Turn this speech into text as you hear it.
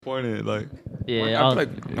Pointed like Yeah, I feel like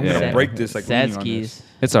I'm gonna break this like leaning on this.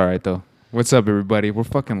 It's all right though. What's up, everybody? We're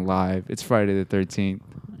fucking live. It's Friday the 13th.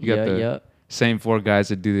 You got the same four guys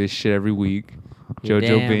that do this shit every week. You're JoJo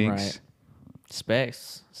damn Binks. right.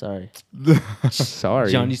 Specs. Sorry.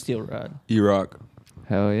 Sorry. Johnny Steel Rod. E-Rock.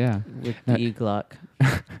 Hell yeah. With the E-Glock.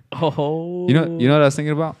 Oh. You know what I was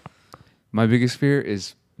thinking about? My biggest fear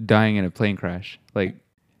is dying in a plane crash. Like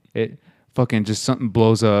it fucking just something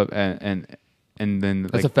blows up and then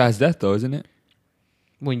That's like, a fast death though, isn't it?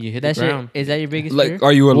 When you hit That's the ground. is that your biggest Like, fear?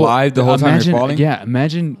 are you alive the whole time imagine, you're falling? Yeah,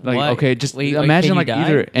 imagine like What? okay, just Wait, imagine can you like die?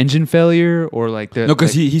 either engine failure or like the No,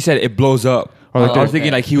 because he said it blows up. or like I was okay.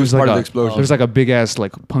 thinking like he was there's part like of the a- explosion. There's like a big ass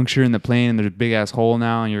like puncture in the plane, and there's a big ass hole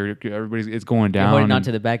now, and everybody's it's going You're down. holding and-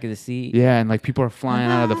 onto the back of the seat. yeah, and like people are flying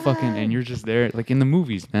out of the fucking, and you're just there, like in the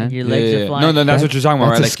movies, man. Your legs are flying. No, that's what you're talking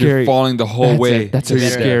about, right? That's a Like you're scary- falling the whole way. That's to a your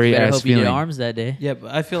better, death. scary better ass hope you feeling. did arms that day. Yeah,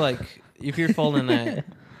 but I feel like if you're falling at,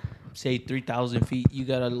 say, 3,000 feet, you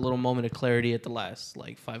got a little moment of clarity at the last,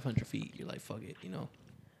 like, 500 feet. You're like, fuck it, you know?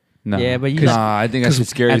 No. Yeah, but you 'Cause just- Nah, I think that's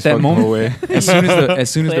just scary at as that fuck the whole moment- way. as soon as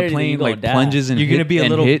the Clarity, plane you gonna like die. plunges and You're going to hit- be a and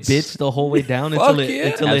little hits, bitch the whole way down Fuck until it yeah.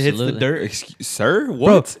 hits the Absolutely. dirt. Excuse, sir, Bro,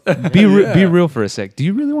 what? be Yeah. real for a sec. Do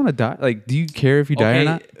you really want to die? Like, do you care if you die or Okay,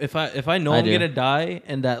 not? if I know I I'm do. going to die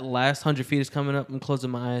and that last 100 feet is coming up, I'm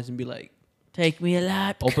closing my eyes and be like, Take me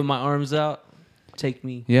alive. open my arms out, take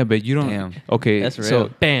me. Yeah, but you don't. Damn. Okay, That's so real.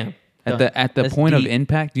 Bam. at Done. the That's point of deep.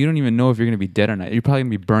 impact, you don't even know if you're gonna be dead or not. You're probably gonna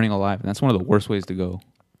be burning alive, and that's one of the worst ways to go.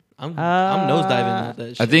 I'm nosediving at that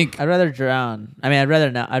shit. I think I'd rather drown. I mean, I'd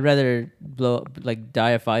rather not. I'd rather die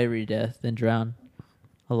a fiery death than drown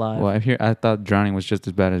alive. Well, I thought drowning was just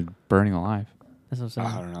as bad as burning alive. That's what I'm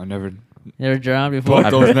I saying. don't know. Never. Never drowned before.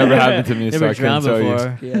 Both those never happened to me, so Never I couldn't drowned tell you.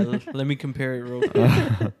 before. Yeah, let me compare it real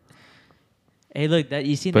quick. Hey, look, that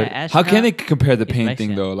you seen But that astronaut? How can they compare the He's pain Mexican.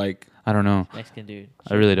 thing though? Like, I don't know. Mexican dude.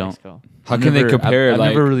 I really don't. Mexico. how can they compare? I've like,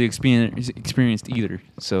 never really experienced either,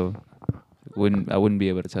 so I wouldn't be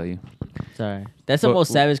able to tell you. Sorry, that's the But-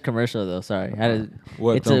 most savage commercial though. Sorry,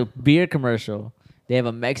 What, it's a beer commercial. They have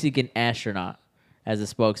a Mexican astronaut as a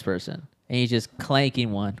spokesperson, and he's just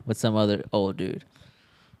clanking one with some other old dude.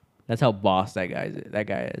 That's how boss that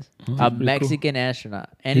guy is. Oh, A that's pretty Mexican astronaut,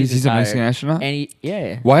 and He's a retired. Mexican astronaut? And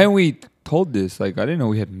yeah. Why haven't we told this? Like, I didn't know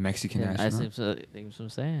we had Mexican Yeah, that's astronauts. what I'm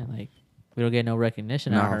saying. Like, we don't get no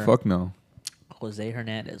recognition out Nah, of her. fuck no. Jose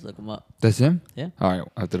Hernandez, look him up. That's him. Yeah. All right,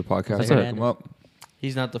 after the podcast, Jose I'll look Hernandez. him up.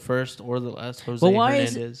 He's not the first or the last Jose But why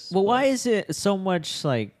Hernandez. is it so much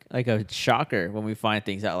like a shocker when we find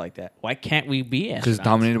things out like that? Why can't we be astronauts? Because it's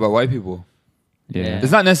dominated by white people. Yeah.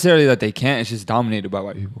 It's not necessarily that they can't. It's just dominated by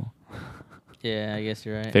white people. Yeah, I guess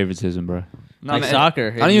you're right. Favoritism, bro. No, Like man,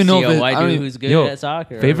 soccer. I don't even know if a it- white I don't dude even- who's good Yo, at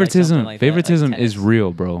soccer. or Favoritism, like something like that, like favoritism is tennis.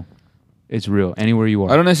 real, bro. It's real. Anywhere you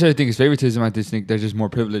are. I don't necessarily think it's favoritism. I just think they're just more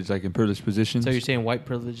privileged, like in privileged positions. So you're saying white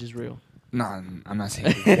privilege is real? No, I'm not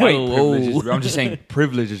saying white Whoa. privilege is real. I'm just saying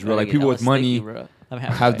privilege is real. Like Okay, people that with was money sticky, bro. I'm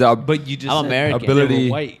half have white. the But you just I'm said American. they were ability-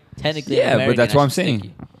 white. Technically, Yeah, but American, that's what I'm that's saying.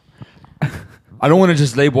 sticky. I don't want to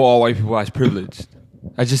just label all white people as privileged.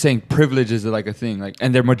 I'm just saying privilege is like a thing. Like,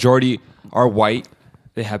 and their majority are white.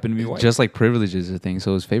 They happen to be white. Just like privilege is a thing,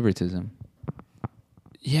 so is favoritism.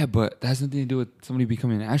 Yeah, but that has nothing to do with somebody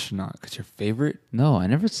becoming an astronaut. Cause your favorite. No, I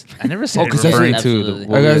never said Oh, 'cause that's referring what- to Absolutely.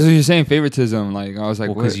 the Like, that's what you're saying, favoritism. Like I was like,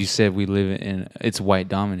 because what? you said we live in it's white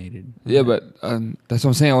dominated. Yeah, but that's what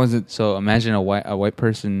I'm saying. I wasn't. So imagine a white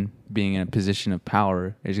person being in a position of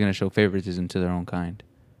power is going to show favoritism to their own kind.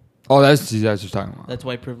 Oh, that's what you're talking about. That's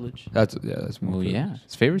white privilege. That's more. Well, privilege. yeah,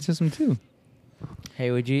 it's favoritism too.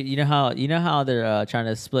 Hey, would you know how they're trying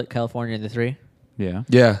to split California into three? Yeah,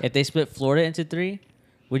 Yeah. If they split Florida into three,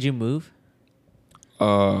 would you move?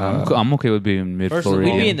 I'm okay with being mid First of Florida.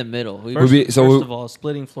 all- We'd be in the middle. First, be- so first we- of all,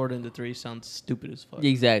 splitting Florida into three sounds stupid as fuck.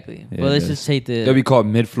 Exactly. Yeah, But it let's does. just take the That'd be called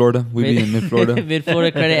Mid Florida. We'd be in Mid Florida. Mid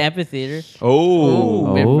Florida Credit Amphitheater.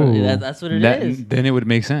 Oh. That's what it is. Then it would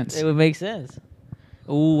make sense. It would make sense.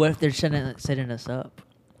 Ooh, what if they're setting us up?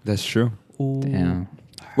 That's true. Ooh. Damn.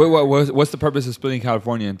 Wait, what's the purpose of splitting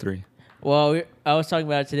California in three? Well, I was talking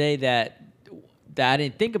about it today that I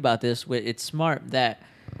didn't think about this. It's smart that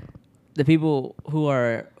the people who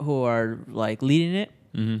are like leading it,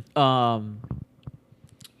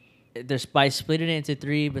 there's by splitting it into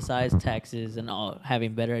three. Besides taxes and all,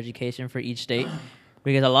 having better education for each state,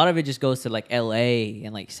 because a lot of it just goes to like L.A.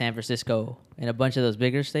 and like San Francisco and a bunch of those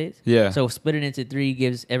bigger states. Yeah. So splitting into three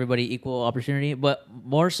gives everybody equal opportunity, but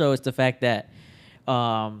more so it's the fact that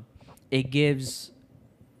it gives.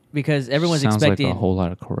 Because everyone's Sounds expecting like a whole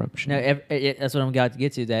lot of corruption. No, that's what I'm about to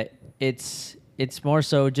get to. That it's more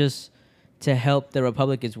so just to help the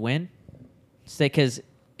Republicans win. Because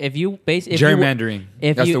if you Gerrymandering.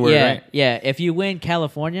 if That's you, the word, yeah, right? yeah, if you win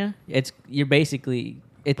California, you're basically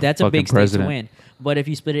that's a Fucking big state president. to win. But if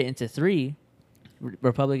you split it into 3,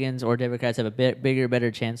 Republicans or Democrats have a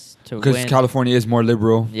better chance to Because win. California is more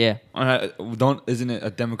liberal. Yeah, Isn't it a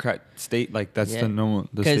Democrat state? Like that's Yeah. the normal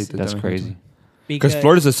the 'Cause- state. That's crazy. Because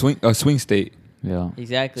Florida's a swing state, Yeah.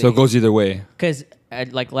 exactly. so it goes either way. Because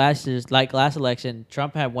last election,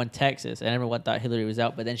 Trump had won Texas, and everyone thought Hillary was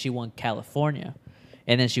out, but then she won California,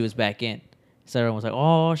 and then she was back in. So everyone was like,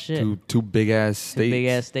 "Oh shit, Two big ass states. big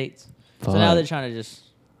ass states." So now they're trying to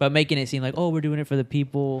but making it seem like, "Oh, we're doing it for the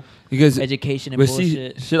people, Because education and but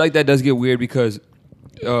bullshit." shit like that does get weird because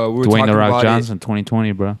we were Dwayne talking the Rock about Johnson,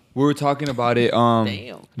 2020, bro. We were talking about it.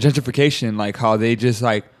 Damn. Gentrification, like how they just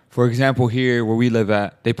like, for example, here where we live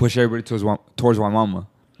at, they push everybody towards Waimama,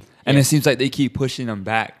 and Yeah. it seems like they keep pushing them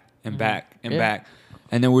back and back and Yeah. back.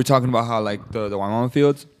 And then we were talking about how like the Waimama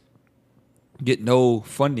fields get no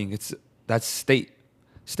funding. That's state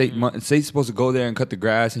state's supposed to go there and cut the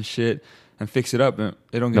grass and shit and fix it up, and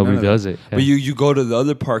they don't get Nobody none of does that. it. But Yeah. you go to the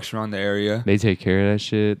other parks around the area. They take care of that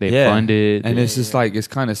shit. They Yeah. fund it. And it's just Yeah. like, it's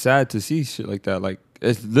kind of sad to see shit like that. Like,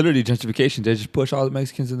 it's literally gentrification. They just push all the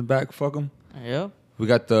Mexicans in the back. Fuck them. Yep. We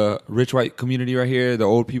got the rich white community right here, the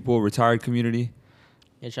old people, retired community.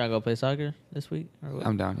 You trying to go play soccer this week? Or what?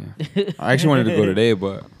 I'm down here. I actually wanted to go today,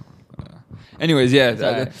 but. Anyways, yeah. It's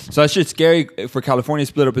alright. So that shit's scary for California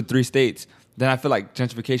split up in 3 states. Then I feel like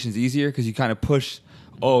gentrification is easier because you kind of push,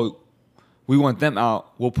 we want them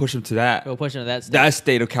out. We'll push them to that. Go push into that state. That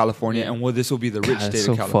state of California, Yeah. and this will be the rich God, state that's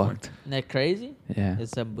so of California. fucked. Isn't that crazy? Yeah.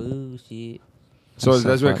 It's some bullshit. So That's so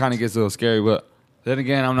that's where it fucked. kind of gets a little scary. But then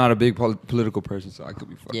again, I'm not a big political person, so I could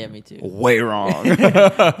be fucking Yeah, me too. way wrong.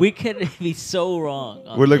 We could be so wrong.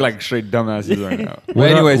 on We look this. like straight dumbasses right now. But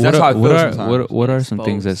What are- anyways, that's what how I are- feel what are, sometimes. what are some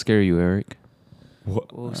things that Exposed. scare you, Eric?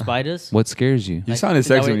 Ooh, spiders. What scares you? You Like, sounded is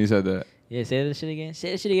that sexy what- when you said that. Yeah, say that shit again.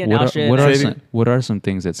 Say that shit again. What Australian. are, Say it what are some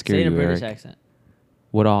things that scare Say it in a you, British Eric? accent.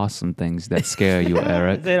 What are some things that scare you,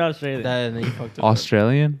 Eric? Say it Australian. That and then you fucked up.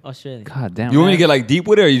 Australian? Australian. God damn. You want me man. to get like deep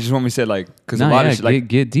with it, or you just want me to say like, because Nah, a lot yeah, of shit like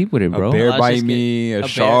get deep with it, bro. a bear Let's bite just me, get a a bear-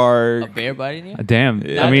 shark. A bear biting you? Damn.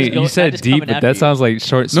 Yeah. I Not mean, just go- you not said just deep, coming but after that you. sounds like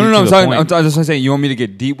short. No, sweet no, to I'm the talking. point. I'm just saying. You want me to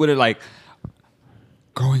get deep with it, like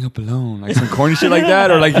growing up alone, like some corny shit like that,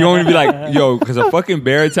 or like you want me to be like, yo, because a fucking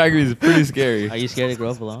bear attacking me is pretty scary. Are you scared to grow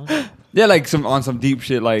up alone? Yeah, like some deep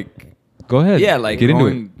shit, like Go ahead. yeah, like get into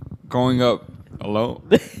it. growing up alone,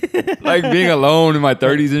 like being alone in my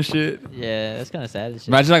 30s and shit. Yeah, that's kind of sad. as shit.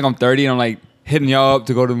 Imagine like I'm 30 and I'm like hitting y'all up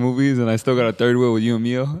to go to the movies, and I still got a third wheel with you and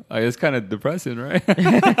Mio. Like it's kind of depressing, right?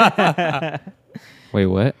 Wait,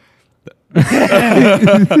 what?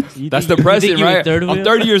 That's depressing, you were right? third I'm wheel?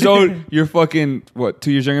 30 years old. You're fucking what?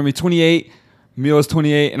 2 years younger than me. 28. Mio's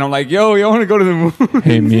 28, and I'm like, yo, y'all want to go to the movie?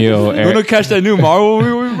 Hey, Mio. You want to Eric, catch that new Marvel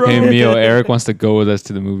movie, bro? hey, Mio. Eric wants to go with us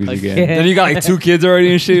to the movies Okay. again. Then you got like 2 kids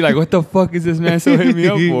already and shit. Like, what the fuck is this man still hitting me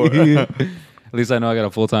up for? At least I know I got a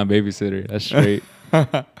full-time babysitter. That's straight.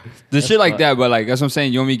 The shit like that, but like that's what I'm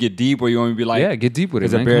saying. You want me to get deep, or you want me to be like, yeah, get deep with it,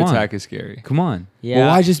 because a man. bear Come on. attack is scary. Come on. Yeah. Well,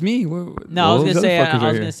 why just me? No, I was What gonna was say. the fuckers I right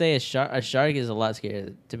was here? gonna say a shark is a lot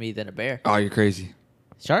scarier to me than a bear. Oh, you're crazy.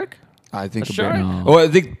 Shark? I think A a bear. shark? No. Well, I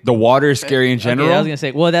think the water is scary in general. Okay, I was gonna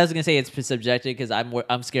say. Well, I was gonna say it's subjective because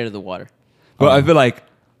I'm scared of the water. But I feel like,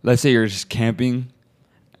 let's say you're just camping.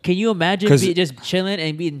 Can you imagine 'Cause- just chilling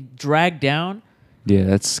and being dragged down Yeah,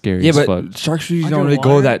 that's scary Yeah, as but fuck. sharks usually don't really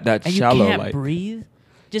underwater, go that and shallow. You can't like, breathe.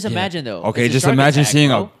 Just Yeah. imagine though. Okay, It's a just shark imagine attack, seeing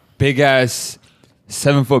bro. a big ass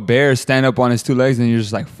 7-foot bear stand up on his 2 legs, and you're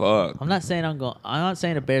just like, fuck. I'm not saying I'm not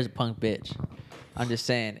saying a bear's a punk bitch. I'm just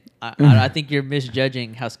saying I think you're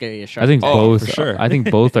misjudging how scary a shark. I think is. Oh, both. for sure. I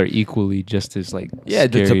think both are equally just as like. Yeah,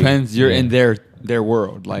 it just scary. depends. You're Yeah. in their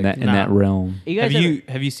world. Like, in that realm. You guys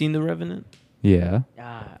Have you seen The Revenant? Yeah,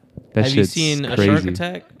 Ah, that Have you shit's seen a crazy. shark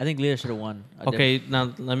attack? I think Leo should have won. Okay,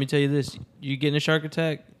 now let me tell you this: you get in a shark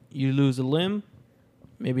attack, you lose a limb,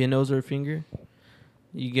 maybe a nose or a finger.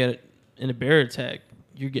 You get in a bear attack,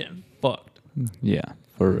 you're getting fucked. Yeah,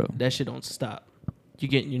 for real. That shit don't stop. You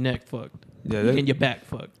getting your neck fucked. Yeah, You that- getting your back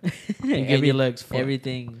fucked. You get your legs fucked.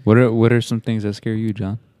 Everything. What are some things that scare you,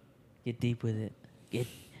 John? Get deep with it.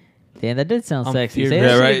 Damn, that did sound I'm sexy. Say furious. that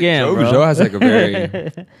Yeah, shit right. again, Joe, bro. Joe has like a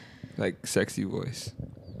very like sexy voice.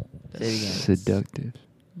 Say it again. Seductive.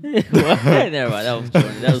 What? Never mind. That was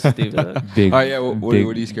corny. That was stupid. Big. Oh yeah, what big-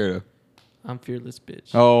 are you scared of? I'm fearless, bitch.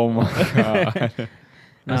 Oh my god.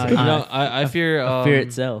 Nah, you know, I fear Fear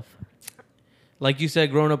itself. Like you said,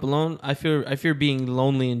 growing up alone, I fear being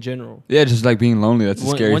lonely in general. Yeah, just like being lonely. That's a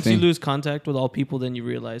scary Once thing. you lose contact with all people, then you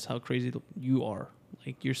realize how crazy you are,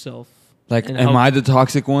 like yourself. Like, and am how- I the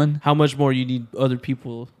toxic one? How much more you need other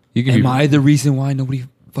people. You can Am be, I the reason why nobody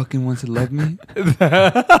fucking wants to love me.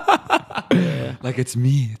 Like it's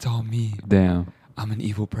me. It's all me. Damn. I'm an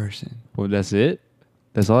evil person. Well, that's it.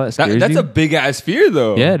 That's all that scares That's you. a big ass fear,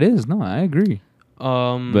 though. Yeah, it is. No, I agree.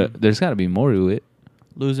 But But there's got to be more to it.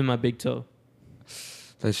 losing my big toe,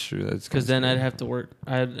 That's true. That's because then I'd have to work.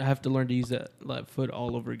 I'd have to learn to use that foot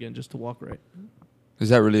all over again just to walk right. Is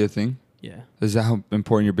that really a thing? Yeah, Is that how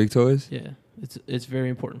important your big toe is? yeah. It's very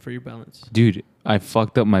important for your balance. Dude, I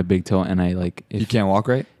fucked up my big toe and I like. You can't walk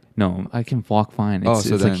right. No, I can walk fine. Oh, It's,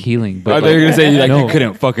 so it's like then- healing. But I But thought you were gonna say No. you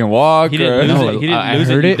couldn't fucking walk. He didn't or- lose no, it. He didn't I lose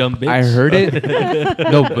heard it, you it. dumb bitch. I heard it.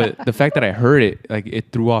 No, but the fact that I heard it, like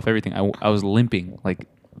it threw off everything. I was limping like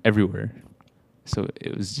everywhere. So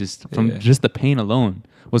it was just from Yeah. just the pain alone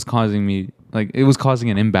was causing me like it was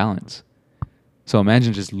causing an imbalance. So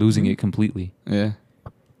imagine just losing it completely. Yeah,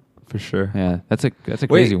 for sure. Yeah, that's a Wait,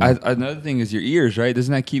 crazy one. another thing is your ears, right?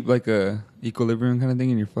 Doesn't that keep like a equilibrium kind of thing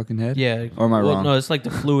in your fucking head? Yeah. Or am I wrong? No, it's like the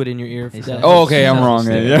fluid in your ear. He that- said- Oh, okay, I'm wrong.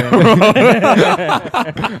 Sounds Yeah.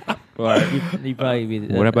 You probably be.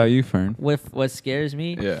 What about you, Fern? What scares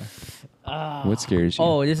me? Yeah. What scares you?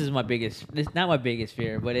 Oh, this is my biggest. This not my biggest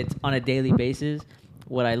fear, but it's on a daily basis.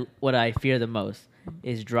 What I fear the most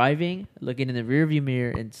is driving, looking in the rearview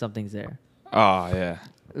mirror, and something's there. Oh yeah.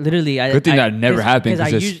 Literally, Good thing that never happened,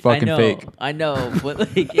 'cause it's fucking fake. I know, but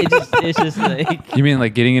like it's just like You mean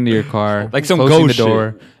like getting into your car, Like some closing the ghost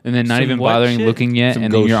door, and then not Some even what bothering shit? looking yet, Some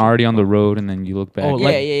and then ghost you're shit. already on the road, and then you look back. Oh,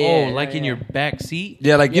 like Yeah, like in yeah. your back seat.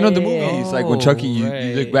 Yeah, like you know the Yeah. movies, like when Chucky, you look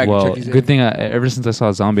Right. back. well, at Chucky's good head. thing ever since I saw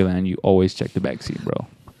Zombieland, you always check the back seat, bro.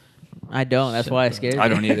 I don't. That's why it scares me. I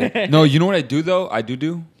don't either. No, you know what I do though? I do.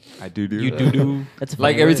 You do. That's a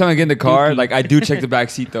Like funny every word. time I get in the car, like I do check the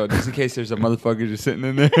back seat though, just in case there's a motherfucker just sitting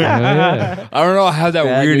in there. Yeah. I don't know. I have that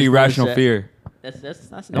Yeah, weird there's irrational bullshit. fear.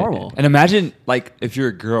 That's normal. And imagine like if you're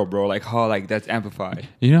a girl, bro, like how like that's amplified.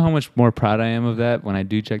 You know how much more proud I am of that when I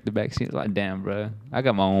do check the back seat? Like, damn, bro, I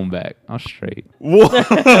got my own back. I'm straight.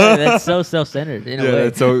 That's so self-centered in a Yeah, way.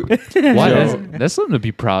 that's so. Why? Yo, That's something to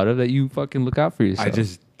be proud of that you fucking look out for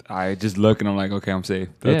yourself. I just look and I'm like, okay, I'm safe.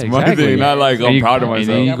 That's Yeah, my exactly. thing. Not like And I'm you- proud of and myself.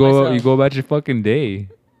 then Yeah, you go, myself. you go about your fucking day.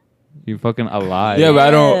 You fucking alive. Yeah,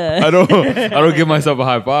 but Yeah. I don't give myself a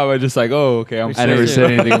high five. I just like, oh, okay, I'm I never safe.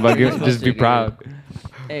 said anything about You're it. Just be supposed to, proud.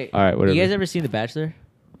 Hey, All right, whatever. You guys ever seen The Bachelor?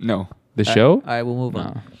 No, The show? All right, we'll move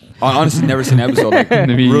on. No. I honestly never seen an episode. Like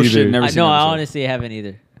Me real either. shit. Never I seen know. an I episode. honestly haven't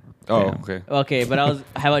either. Oh, Yeah. okay. Okay, but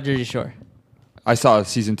how about Jersey Shore? I saw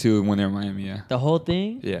season 2 when they were in Miami. Yeah, The whole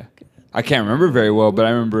thing? yeah. I can't remember very well, but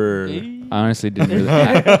I rember. I honestly didn't really.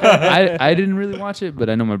 I didn't really watch it, but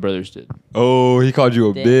I know my brothers did. Oh, he called you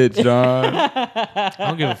a Damn. bitch, John. I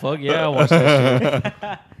don't give a fuck. Yeah, I watched that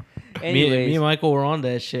shit. Me Anyways, and Michael were on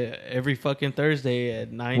that shit every fucking Thursday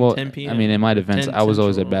at 9, Well, 10 p.m. I mean, in my defense, 10 I was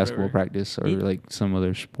always at Central or basketball whatever. practice or He- like some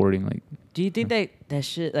other sporting like. do you think that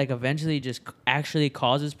shit like eventually just actually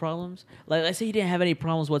causes problems? Like, let's say you didn't have any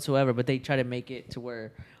problems whatsoever, but they try to make it to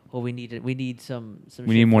where, well, we need some. We shit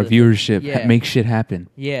need for more the- viewership. Yeah. Make shit happen.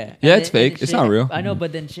 Yeah. Yeah, And it's then- fake. and It's shit- not real. I know,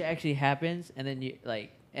 but then shit actually happens, and then you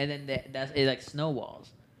like, and then that's it like snowballs.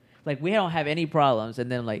 Like we don't have any problems, and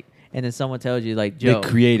then someone tells you like, Joe, They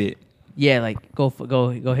create it. yeah, like go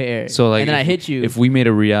here. So like, and then I if- hit you. If we made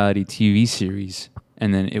a reality TV series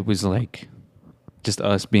and then it was like just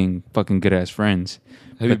us being fucking good ass friends,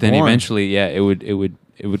 That'd be but then boring. eventually, yeah, it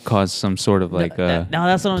would cause some sort of like no,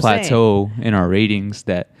 that's what I'm saying. plateau in our ratings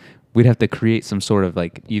that we'd have to create some sort of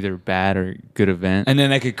like either bad or good event. And then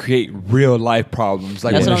they could create real life problems.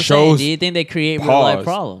 Like That's when what the I'm saying. shows. Do you think they create real life pause.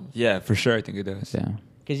 problems? Yeah, for sure. I think it does. yeah,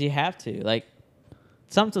 Because you have to. Like,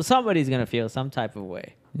 somebody's gonna feel some type of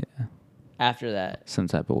way yeah, after that. some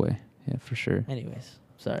type of way. Yeah, for sure. Anyways,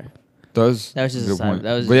 sorry. Does That was just a good side. point.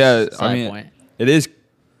 That was But just a yeah, side I mean, point. it is.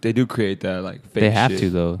 They do create that like fake. They have shit. to,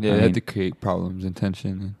 though. Yeah, I they have mean- to create problems and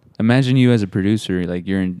tension. Imagine you as a producer, like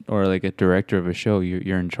you're in, or like a director of a show,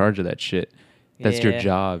 you're in charge of that shit. That's your Yeah.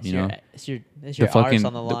 job, It's you know. It's your The fucking fucking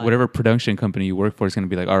on the line. whatever production company you work for is gonna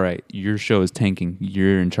be like, all right, your show is tanking.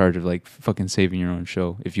 You're in charge of like fucking saving your own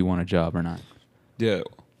show if you want a job or not. Yeah.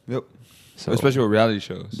 Yep. So Especially with reality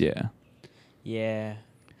shows. yeah, Yeah.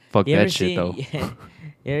 fuck You ever that shit seen, though.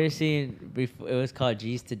 You ever seen? Before, it was called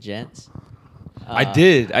G's to Gents. I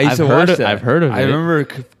did. I used I've to heard watch of- that. I've heard of I it. remember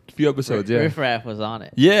a few episodes. Yeah. Riff Raff was on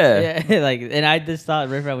it. Yeah. Yeah, like, and I just thought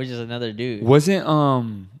Riff Raff was just another dude. Wasn't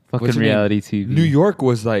Fucking what's her name? reality TV. New York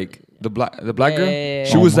was like the black Yeah, girl. yeah, yeah,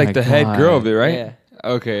 She yeah. was Oh my like the head God. girl of it, right? Yeah.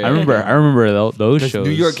 Okay. I remember those 'Cause shows.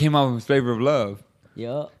 New York came out with Flavor of Love.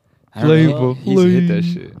 Yup. I remember Flavor he used to hit that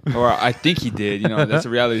Flav. shit, or I think he did. You know, that's a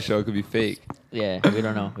reality show. It could be fake, Yeah, we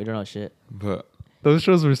don't know. We don't know shit. but Those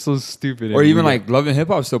shows were so stupid. or even like Love and Hip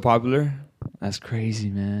Hop is still popular. that's crazy,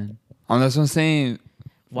 man. That's what I'm saying.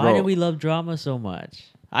 Why Bro. do we love drama so much?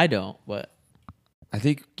 I don't, but I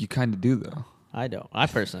think you kind of do though. I don't. I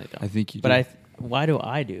personally don't. I think you. But do. why do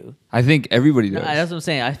I do? I think everybody No, does. that's what I'm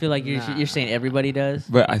saying. I feel like you're saying everybody does,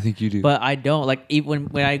 but I think you do. but I don't. Like even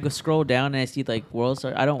when I go scroll down and I see like World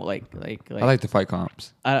Star, I don't like. I like to fight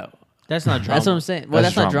comps. I don't, That's not drama. that's what I'm saying. Well,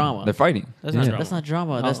 that's not drama. They're fighting. That's not Yeah. drama. That's not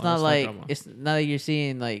drama. No, That's not that's not like drama. it's not like you're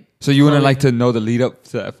seeing like. So you wouldn't Chloe- like to know the lead up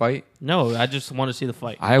to that fight? No, I just want to see the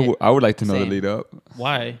fight. I would like to know Same. the lead up.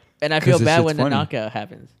 Why? And I 'Cause feel this bad shit's when the funny. knockout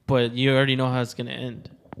happens. But you already know how it's gonna end.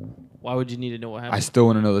 Why would you need to know what I happened? still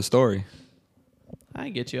want to know the story. I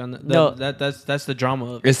get you on that. No. That's the drama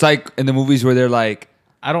of it. It's like in the movies where they're like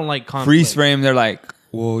I don't like conflict. freeze frame. They're like,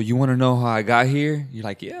 "Well, you want to know how I got here?" You're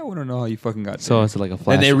like, "Yeah, I want to know how you fucking got So there." it's like a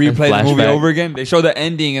flash. Then they replay the movie flashback. over again. They show the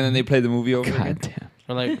ending and then they play the movie over again. God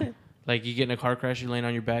damn. Or like you get in a car crash, you're laying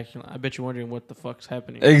on your back. You're like, I bet you're wondering what the fuck's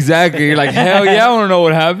happening. Exactly. You're like, hell yeah, I want to know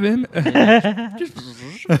what happened.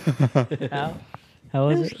 How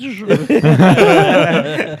was it?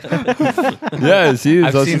 Yeah, see,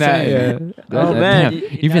 I've seen that. Yeah. Oh, man. Damn. Now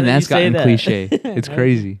Even that that's you say gotten that. cliche. It's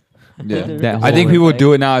crazy. Yeah. That I think whole- people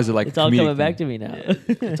do it now as a like. It's all comedic coming back thing. to me now.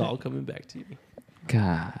 It's all coming back to you.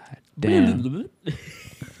 God damn.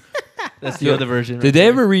 That's the other version. Did they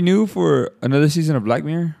ever renew for another season of Black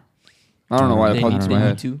Mirror? I don't know why that They popped need, into they my need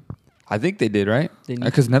head. to. I think they did, right? They need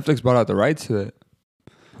Because Netflix bought out the rights to it.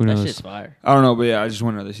 Who That knows? shit's fire. I don't know, but yeah, I just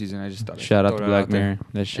want another season. I just thought. I'd Shout out throw to that Black out there. Mirror.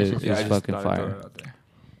 That shit shit's is Yeah, I just fucking thought I'd throw fire. it out there.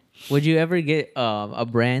 Would you ever get a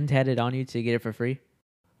brand tatted on you to get it for free?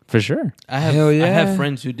 For sure. I have Hell I yeah. have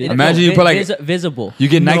friends who did. Imagine you put, like- visible. You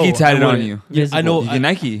get No, Nike I tatted on wouldn't. you. Visible. I know. You get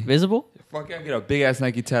Nike. Visible? Fuck yeah, I get a big ass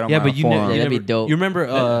Nike tat on Yeah, my but you, forearm. you Yeah, that'd be remember, dope. You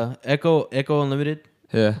remember Echo Unlimited?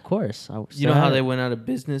 Yeah. Of course. You know how they went out of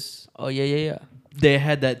business? Oh yeah. They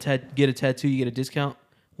had that get a tattoo, you get a discount.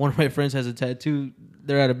 One of my friends has a tattoo.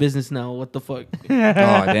 They're out of business now. What the fuck? Oh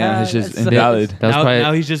damn, it's just That's invalid. That was now, probably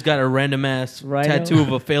now he's just got a random ass Rhino. tattoo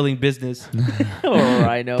of a failing business. Oh,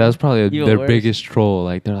 I know. that was probably Even their worse. biggest troll.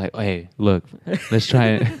 Like they're like, hey, look, let's try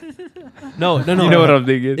it. No. You know what I'm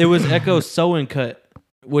thinking? It was Echo sew and cut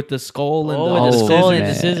with the skull and Oh, the, with the Oh, skull and man.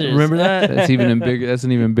 the scissors. Remember that? That's even a bigger. That's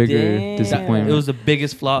an even bigger Damn. disappointment. It was the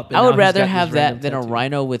biggest flop. and I now would he's rather got this have that random than a tattoo.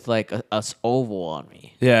 rhino with like a oval on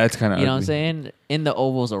me. Yeah, it's kind of. You know what I'm saying? In the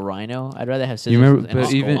oval's a rhino. I'd rather have scissors. you remember, than a but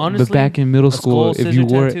skull. even Honestly, but back in middle A school, skull if you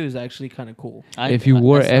scissor wore tattoo is actually kind of cool. if you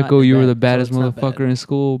wore that's not Echo, you were bad. the baddest it's not bad. motherfucker in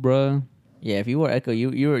school, bruh. Yeah, if you wore Echo,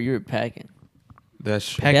 you were packing.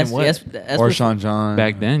 That's Packing That's- what? that's or what- Sean John.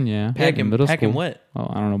 Back then, yeah. in Packing, middle packing school. what? Oh,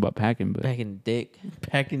 I don't know about packing, but Packing dick.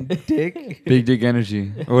 Packing dick. Big dick energy.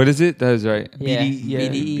 What is it? That is right. Yeah, BD, yeah.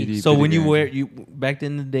 BDE. BD. So when you energy. wear back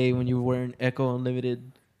in the day when you were wearing Echo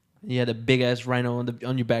Unlimited, you had a big ass rhino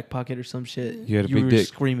on your back pocket or some shit. You had a big were dick.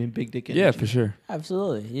 screaming big dick. Yeah, energy. for sure.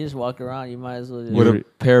 Absolutely. You just walk around. You might as well. Just, With were- a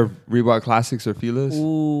pair of Reebok Classics or Filas.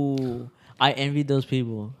 Ooh, I envied those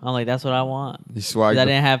people. I'm like, that's what I want. You swag. 'Cause I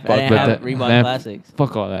the didn't have fuck I didn't but have that- Reebok that- Classics.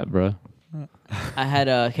 fuck all that, bro. I had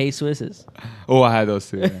K Swisses. Oh, I had those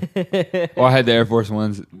too. Yeah. Oh, I had the Air Force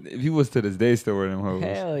Ones. People to this day still wear them hoes.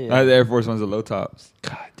 Hell yeah. I had the Air Force Ones, the low tops,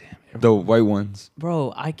 God damn. the white ones.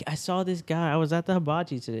 Bro, I saw this guy. I was at the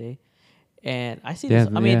hibachi today, and I see Yeah,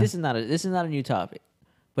 this. I mean, yeah. this is not a new topic,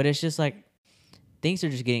 but it's just like things are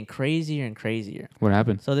just getting crazier and crazier. What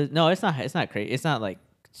happened? So no, it's not crazy. It's not like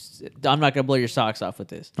I'm not gonna blow your socks off with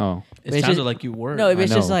this. Oh, It It's sounded just- like you were. No,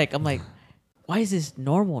 it's just know. like I'm like, why is this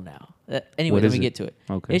normal now? Anyway, What let is me it? get to it.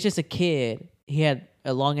 Okay. It's just a kid. He had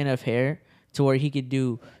a long enough hair to where he could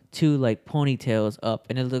do two like ponytails up,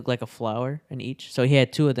 and it looked like a flower in each. So he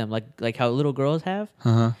had two of them, like how little girls have.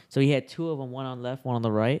 Uh-huh. So he had two of them, one on the left, one on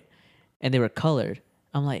the right, and they were colored.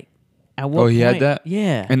 I'm like, at what Oh, he had point- that?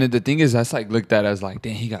 Yeah. And then the thing is, that's like looked at as like,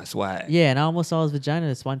 damn, he got swag. Yeah, and I almost saw his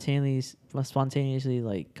vagina spontaneously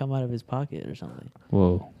like come out of his pocket or something.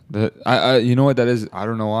 whoa. I you know what that is? I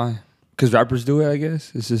don't know why. Because rappers do it, I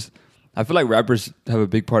guess. It's just, I feel like rappers have a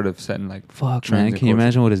big part of setting like Fuck, trends man. in Can you culture.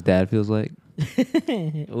 imagine what his dad feels like?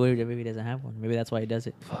 Or maybe he doesn't have one. Maybe that's why he does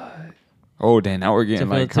it. Oh, damn, now we're getting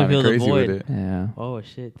To fill- like to kind fill of the crazy with void. it. Yeah. Oh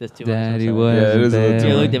shit, that's too Daddy much. I'm was sorry. Yeah, it is a little bad. too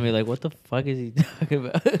You much. looked at me like, what the fuck is he talking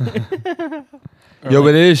about? Or Yo, like,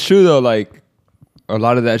 but it is true though. Like a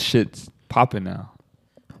lot of that shit's popping now.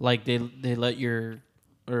 like they let your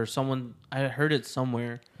or someone I heard it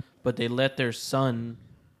somewhere, but they let their son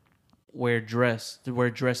wear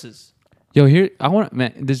dresses. Yo, here I want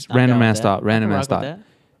man. This I'm random down man with that. stop. I Random can man rock with stop. that.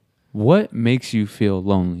 What makes you feel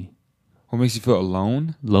lonely? What makes you feel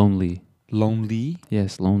alone? Lonely. Lonely?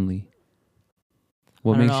 Yes, lonely.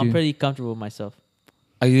 What I don't makes know, you? I'm pretty comfortable with myself.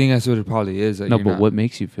 I think that's what it probably is. Like, no, you're but not- what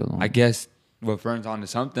makes you feel lonely? I guess what Fern's on to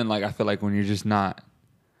something. Like I feel like when you're just not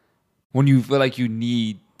when you feel like you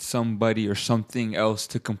need somebody or something else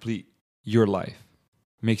to complete your life,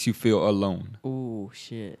 makes you feel alone. Ooh,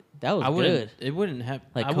 shit. That was I wouldn't. good. It wouldn't have.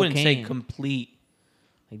 Like I wouldn't say cocaine. complete,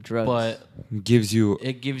 Like drugs. but Gives you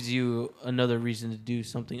it gives you another reason to do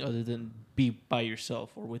something other than be by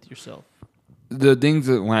yourself or with yourself. the things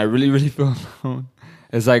that when I really, really feel alone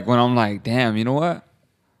is like when I'm like, damn, you know what?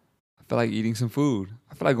 I feel like eating some food.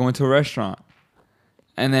 I feel like going to a restaurant.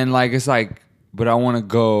 And then like it's like, but I want to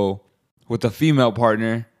go with a female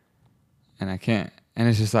partner and I can't. And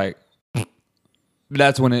it's just like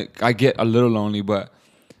that's when I get a little lonely, but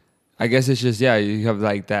I guess it's just you have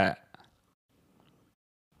like that.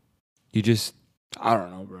 You just I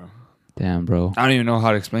don't know, bro. Damn, bro. I don't even know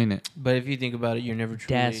how to explain it. But if you think about it, you're never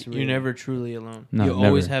That's truly real. you're never truly alone. No, you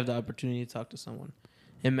always never. have the opportunity to talk to someone.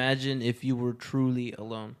 Imagine if you were truly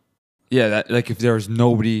alone. Yeah, that like if there was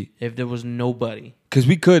nobody, If there was nobody. because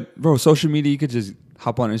we could, bro. Social media, you could just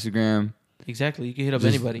hop on Instagram, Exactly. You can hit up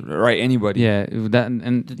just anybody. write anybody. Yeah, that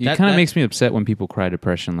and it That- kind of that- makes me upset when people cry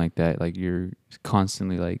depression like that. Like you're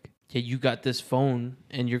constantly like, Yeah, you got this phone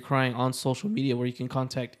and you're crying on social media where you can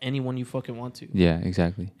contact anyone you fucking want to. yeah,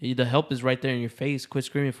 exactly. The help is right there in your face. Quit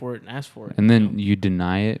screaming for it and ask for it. And then you know? you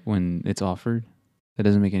deny it when it's offered. That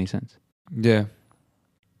doesn't make any sense. Yeah,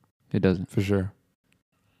 It doesn't. for sure.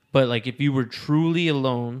 But like if you were truly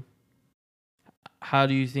alone, how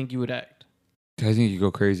do you think you would act? I think you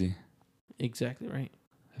go crazy. Exactly right.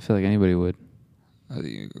 I feel like anybody would. I think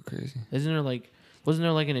you go crazy. Wasn't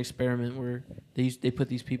there like an experiment where they put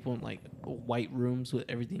these people in like white rooms with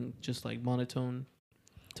everything just like monotone?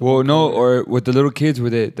 to Well, one no, color? or with the little kids,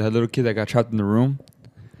 with it, the little kid that got trapped in the room,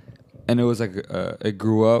 and it was like it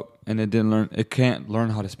grew up and it didn't learn. It can't learn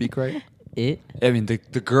how to speak right. I mean, the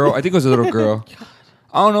girl. I think it was a little girl.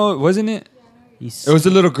 I don't know. Wasn't it? It was a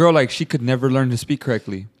little girl. Like she could never learn to speak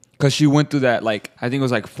correctly because she went through that. Like I think it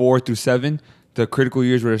was like 4 through 7, the critical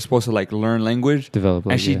years where they're supposed to like learn language, Develop.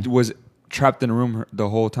 Like, and she yeah. was trapped in a room the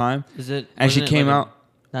whole time. Is it? And she wasn't it came like a- out,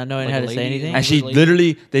 not knowing like how a to say lady anything. and she lady?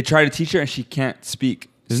 literally they try to teach her, and she can't speak.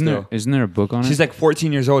 Isn't still. there a book on it? She's like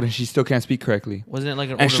 14 years old, and she still can't speak correctly. Wasn't it like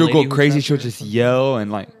an And older she'll lady go who crazy. trapped She'll her or just something? yell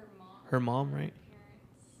and like, Her mom, right?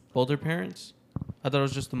 Both her parents. I thought it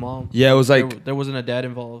was just the mom. yeah, it was like there wasn't a dad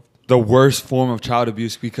involved. the worst form of child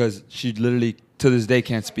abuse because she literally to this day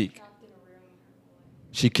can't speak.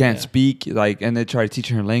 She can't Yeah. speak, like, and they try to teach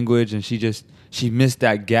her language, and she missed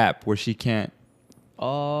that gap where she can't.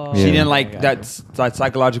 Oh, She Yeah. didn't I like got that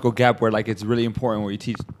psychological gap where like it's really important where you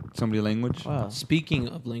teach somebody language. you. Wow. Speaking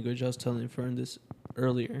of language, I was telling Fern this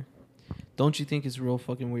earlier. Don't you think it's real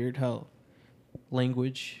fucking weird how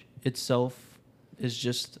language itself is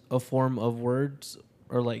just a form of words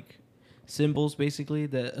or like symbols basically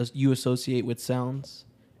that you associate with sounds,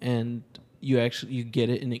 and you get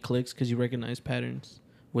it and it clicks because you recognize patterns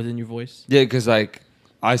within your voice? Yeah, because like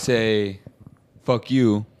I say, "Fuck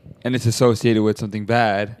you," and it's associated with something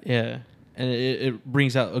bad. Yeah, and it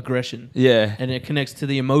brings out aggression, Yeah, and it connects to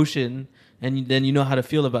the emotion, and then you know how to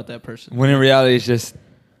feel about that person. when in reality it's just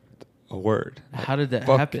a word. How did that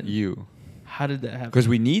Fuck happen? you. How did that happen? Because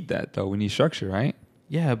we need that though. We need structure, right?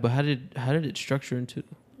 Yeah, but how did it structure into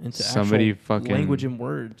Somebody actual fucking- language and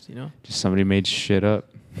words? You know Just somebody made shit up.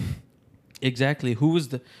 exactly. Who was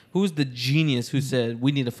the genius who said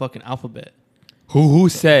we need a fucking alphabet? Who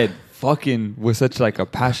said fucking was such like a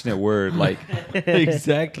passionate word? Like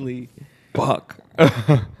Exactly. fuck.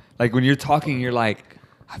 Like when you're talking, you're like,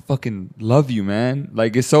 I fucking love you, man.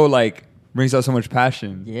 Like it's so like brings out so much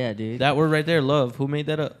passion. Yeah, dude. That word right there, love. Who made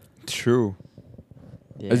that up? True.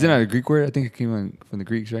 Yeah. Isn't that a Greek word? I think it came from the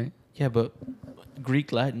Greeks, right? Yeah, but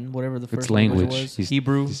Greek, Latin, whatever the first language. was, He's-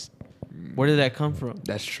 Hebrew. he's- Where did that come from?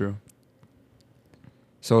 That's true.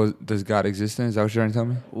 So does God exist then? Is that what you're trying to tell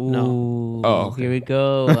me? Ooh. Oh, okay. Here we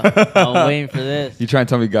go. I'm waiting for this. You trying to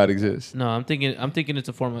tell me God exists? No, I'm thinking it's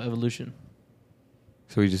a form of evolution.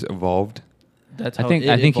 So he just evolved? That's how I think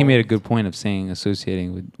it he made a evolved. good point of saying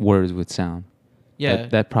associating with words with sound. Yeah,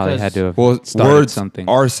 that probably had 'cause- to have Well, started words something.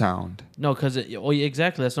 are sound. No, because yeah,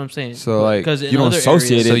 exactly. That's what I'm saying. So, like, because you don't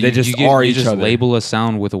associate it. They just are you each just other. label a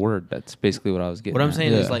sound with a word. That's basically what I was getting. What I'm at.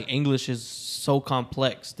 saying is Yeah. like English is so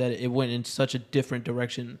complex that it went in such a different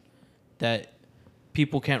direction that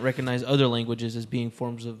people can't recognize other languages as being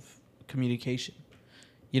forms of communication.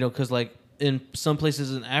 You know, because like in some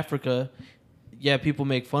places in Africa, yeah, people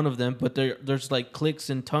make fun of them, but there's like clicks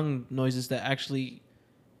and tongue noises that actually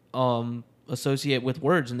associate with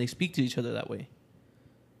words, and they speak to each other that way.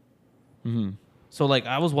 Mm-hmm. So like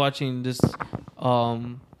I was watching this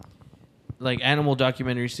like animal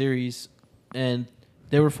documentary series, and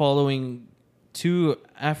they were following 2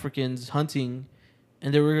 Africans hunting,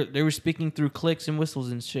 and they were speaking through clicks and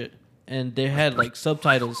whistles and shit. and they had like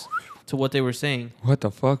subtitles to what they were saying. What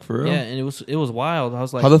the fuck, for real? Yeah, and it was wild. I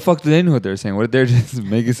was like, How the fuck do they know what they're saying? What if they're just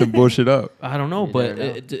making some bullshit up? I don't know, You but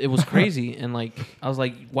never know. it was crazy, and like I was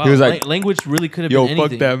like, wow, He was like, language really could have Yo, been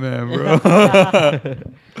fuck anything. that man,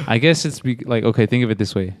 bro. I guess it's like, okay, think of it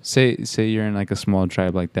this way. Say you're in like a small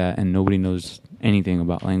tribe like that and nobody knows anything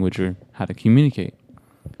about language or how to communicate.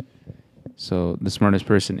 So the smartest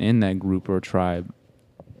person in that group or tribe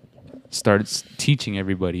starts teaching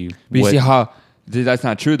everybody. But you what- see how that's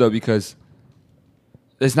not true though, because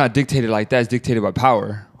it's not dictated like that. It's dictated by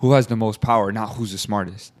power. Who has the most power, not who's the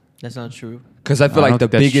smartest. That's not true. Because I feel I like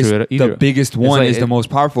don't the think that's biggest, true either. the biggest It's one like is the it- most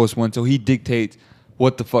powerful one. So he dictates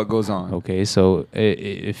what the fuck goes on. Okay, so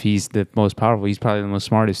if he's the most powerful, he's probably the most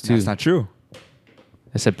smartest too. That's not true.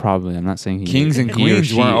 I said probably. I'm not saying he. Kings and he or queens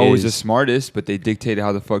she weren't always the is. smartest, but they dictated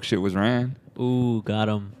how the fuck shit was ran. Ooh, got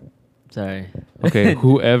him. Sorry. Okay,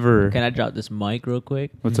 whoever. Can I drop this mic real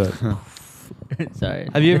quick? What's up? Sorry.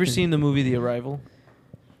 Have you ever seen the movie The Arrival?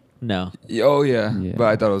 No. Oh yeah. Yeah. But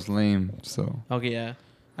I thought it was lame. So, Okay, yeah,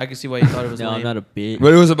 I can see why you thought it was No, lame. I'm not a bitch.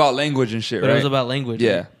 but it was about language and shit, but right? it was about language.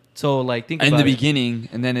 Yeah. right? So like think in about the it. beginning,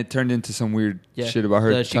 and then it turned into some weird Yeah, shit about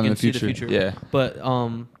her that she telling can the see future. the Yeah. But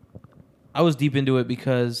I was deep into it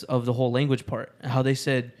because of the whole language part. How they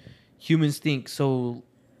said humans think so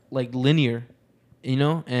like linear, you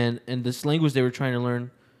know, and this language they were trying to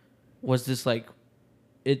learn was this like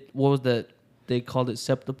what was that they called it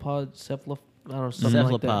I don't know, something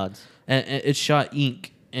like that. Cephalopods. And it shot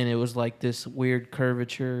ink, and it was like this weird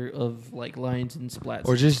curvature of like lines and splats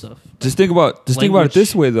Or and just stuff. think about it Language.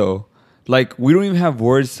 this way though. Like we don't even have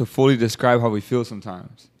words to fully describe how we feel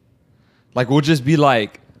sometimes. Like we'll just be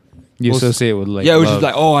like, You Well, associate with like. yeah, we're love. just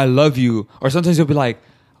like, oh, I love you. Or sometimes you'll be like,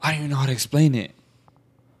 I don't even know how to explain it.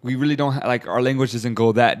 We really don't like our language doesn't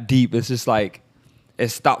go that deep. It's just like it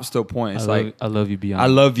stops to a point. It's like I love you beyond. I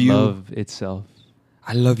love you. Love itself.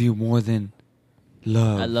 I love you more than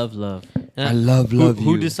love. I love love. I love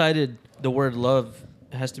Who you. decided the word love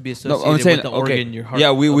has to be No, associated I'm saying with the okay. organ in your heart? Yeah,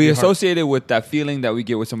 of we your heart? associate it with that feeling that we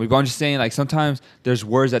get with somebody. But I'm just saying, like sometimes there's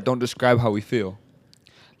words that don't describe how we feel.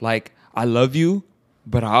 Like I love you,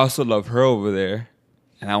 but I also love her over there,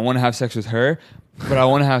 and I want to have sex with her, but I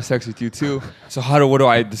want to have sex with you too. So what do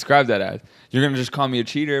I describe that as? You're gonna just call me a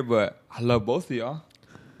cheater, but I love both of y'all.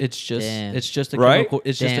 It's just Damn. it's just a Right? chemical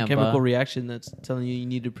it's just a Damn, chemical bro. reaction that's telling you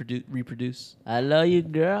need to reproduce. I love you,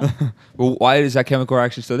 girl. Well, why is that chemical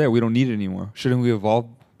reaction still there? We don't need it anymore. Shouldn't we evolve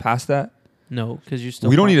past that? No, because you're still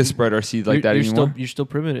We don't need to you're- spread our seed like that you're anymore. You're still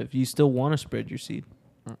primitive. You still want to spread your seed.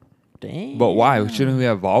 Damn. But why? Shouldn't we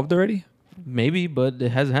have evolved already? Maybe, but it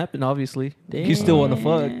hasn't happened. Obviously, Damn. you still want to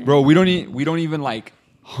fuck. Bro, we don't even like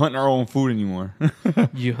hunt our own food anymore.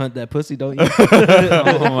 You hunt that pussy, don't you?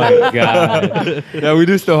 Oh my god. Yeah, we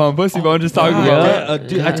do still hunt pussy, but I'm just talking Yeah. about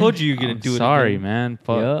Dude, I told you you're gonna do it. Sorry, again. man.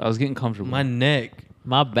 Fuck. Yeah. I was getting comfortable. My neck.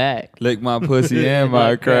 My back. lick my pussy and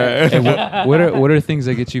my crack. Hey, what are things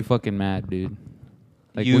that get you fucking mad, dude?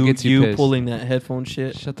 Like what gets you pissed? pulling that headphone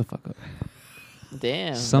shit. Shut the fuck up.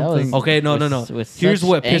 Damn. that Something- was Okay, no. with Here's such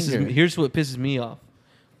what pisses anger. me. Here's what pisses me off.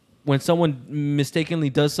 When someone mistakenly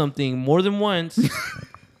does something more than once,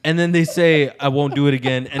 and then they say, "I won't do it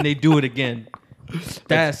again," and they do it again.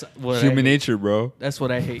 That's what I Human hate. nature, bro. That's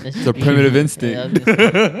what I hate. That's It's a just primitive evil. instinct. Yeah,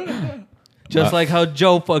 I was Just like how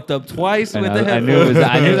Joe fucked up twice with the I headphones. knew,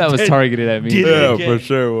 I knew that was targeted at me. Did it Yeah, again. for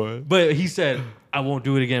sure was. But he said, "I won't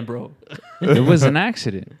do it again, bro." It was an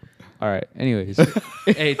accident. All right. Anyways,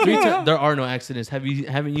 Hey, there are no accidents.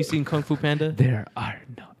 Haven't you seen Kung Fu Panda? there are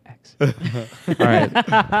no accidents. All right,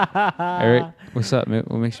 Eric, what's up, man?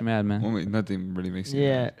 What makes you mad, man? Well, nothing really makes me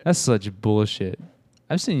yeah. mad. That's such bullshit.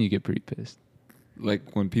 I've seen you get pretty pissed. Like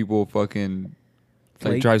when people fucking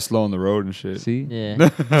like Flake. drive slow on the road and shit. See, Yeah.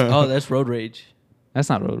 Oh, that's road rage. that's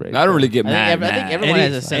not road rage. I don't really get I think mad. every- I think mad. everyone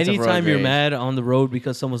has a sense of road Anytime you're rage. mad on the road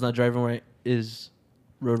because someone's not driving right is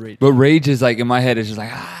road rage. But rage is like in my head. It's just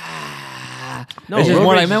like No, it's just road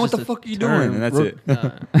more rage like, is man, what just the a fuck are you term. doing? And that's Road-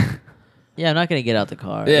 it. Yeah, I'm not gonna get out the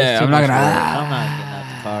car. Yeah, That's too I'm not much gonna- road. I'm not getting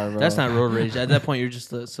out the car, bro. That's not road rage. At that point, you're just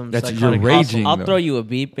some That's- psychotic. you're raging. I'll though. throw you a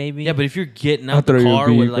beep, maybe. Yeah, but if you're getting I'll out the throw you a car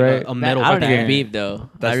with beep, like right? a metal I don't bag, get beep though.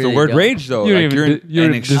 That's I the really word don't. rage though. You don't Like, even you're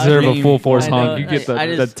you an deserve a extreme- full force I know. honk. You get the, I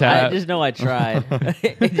the just, tap. I just know I tried.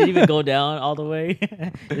 It didn't even go down all the way.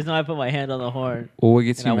 Just know I put my hand on the horn. Well, what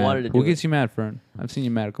gets And you I wanted mad? to What do gets you mad, Fern? I've seen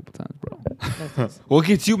you mad a couple times, bro. What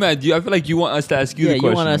gets you mad? I feel like you want us to ask you Yeah, the you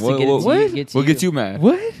question. want us to get what, into what, you- get to what gets you. you mad?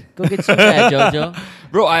 What? Go get some mad, JoJo.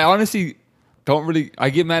 Bro, I honestly don't really. I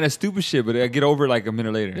get mad at stupid shit, but I get over it like a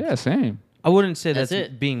minute later. Yeah, same. I wouldn't say That's that's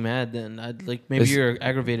it. being mad. Then I'd like maybe It's- you're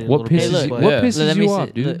aggravated. What a little pisses bit, Hey, you? look, but- What Yeah. pisses Let me you say-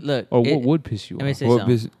 off, dude? look, or it- what would piss you let me off? say What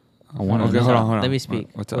something. bis- I want Okay, to. hold on. Let me speak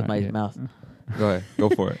What's with up? my Yeah. mouth. Go ahead. Go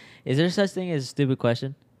for it. Is there such thing as a stupid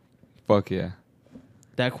question? Fuck yeah.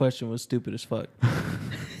 That question was stupid as fuck.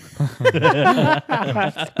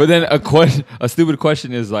 But then a stupid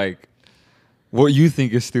question is like, what you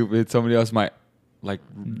think is stupid, somebody else might like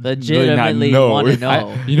Legitimately know. want to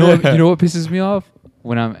know. You know what? You know what pisses me off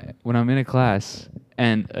when I'm in a class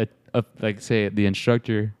and like say the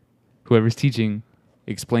instructor, whoever's teaching,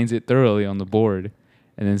 explains it thoroughly on the board,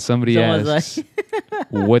 and then somebody Someone's asks like,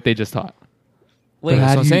 what they just taught. wait, That's how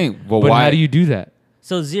what do I'm you- saying. Well, but why? how do you do that?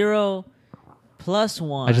 so 0 plus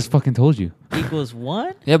 1 I just fucking told you. equals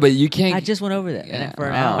 1? Yeah, but you can't. I just went over that Yeah. for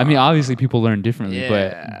an Wow. hour. I mean, obviously people learn differently, Yeah.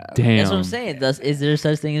 but damn. That's what I'm saying. Is there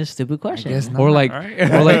such thing as a stupid question? guess not. Or like, Right?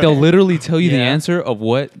 or like they'll literally tell you the Yeah. answer of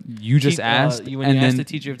what you just asked, when and you ask then the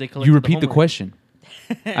teacher if they you collected repeat the homework. question.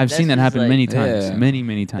 I've That's seen that just happen like- many times, Yeah.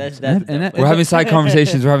 many times. That's And dumb. We're having side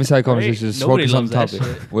conversations. We're having side conversations. Just Nobody focus on the loves that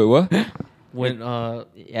topic. shit. Wait, what? When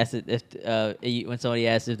Ask it when somebody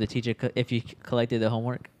asks if the teacher if you collected the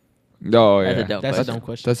homework. No, That's yeah. a dumb that's a question. dumb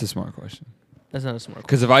question. That's a smart question. That's not a smart question.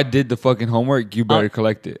 Because if I did the fucking homework, you better I'm-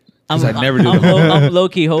 collect it. Because I never do the I'm homework. I'm low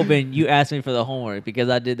key hoping you asked me for the homework because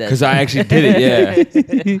I did that. Because I actually did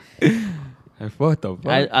it. Yeah. Like, what the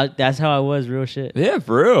fuck? That's how I was. Real shit. Yeah,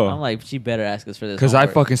 for real. I'm like, she better ask us for this. Because I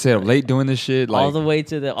homework. fucking stayed up late doing this shit. Like, all the way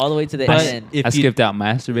to the But end. if I you- skipped out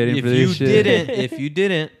masturbating if for you this shit. if you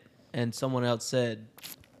didn't, and someone else said,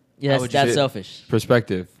 Yeah, would you that's feel? selfish.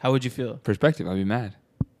 perspective. how would you feel? Perspective. I'd be mad.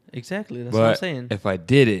 Exactly. That's what I'm But saying. if I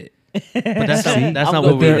did it, But that's not, See? that's I'm not gonna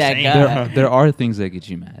what be we were that saying. guy. There are things that get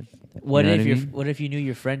you mad. What You know if what I mean? what if you knew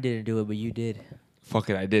your friend didn't do it but you did? fuck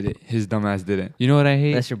it, I did it. His dumb ass didn't. You know what I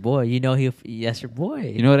hate? That's your boy. You know that's your boy.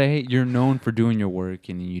 You know what I hate? You're known for doing your work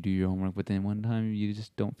and you do your homework, but then one time you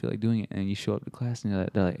just don't feel like doing it, and you show up to class and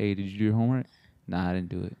they're like, "Hey, did you do your homework?" Nah, I didn't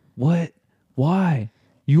do it. What? Why?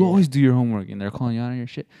 You Yeah. always do your homework, and they're calling you out on your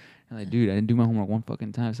shit. And like, dude, I didn't do my homework one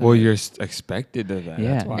fucking time. So Well, like- you're expected of that.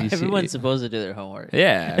 Yeah, That's why. you see- Everyone's supposed to do their homework.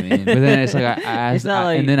 Yeah, I mean. But then it's like I asked, It's not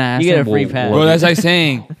like and then I asked you get a them, free well, pass. what- Bro, that's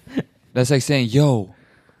like saying, yo,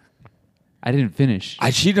 I didn't finish. I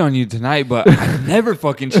cheated on you tonight, but I never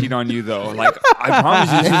fucking cheat on you though. Like, I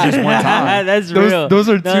promise you, this is just one time. That's Those- real. those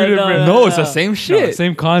are two different- No, it's the same shit. No,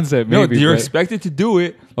 same concept. No, Maybe, you're but- expected to do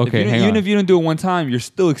it. Okay, hang even on. if you don't do it one time, you're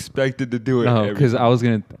still expected to do it. No, every because time. I was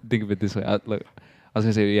gonna think of it this way. I was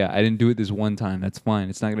gonna say, yeah, I didn't do it this one time. That's fine.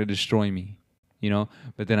 It's not gonna destroy me, you know.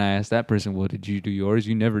 But then I asked that person, "Well, did you do yours?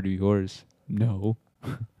 You never do yours." No.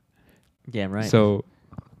 Damn right. So,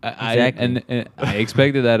 Exactly. and I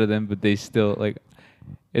expected that of them, but they still like.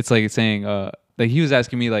 It's like saying, like he was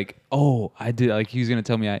asking me, like, "Oh, I did." Like he was gonna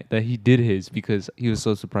tell me that he did his because he was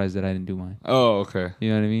so surprised that I didn't do mine. Oh, okay. You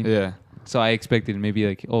know what I mean? Yeah. So I expected maybe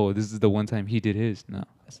like, "Oh, this is the one time he did his." No,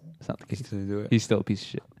 that's not the He case. still do it. He's still a piece of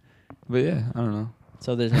shit. But yeah, I don't know.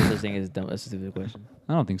 So there's no such thing as dumb. That's a stupid question.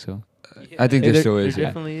 I don't think so. I think there still is. There Yeah.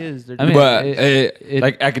 definitely is. There I mean, But it-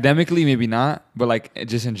 like academically, maybe not. But like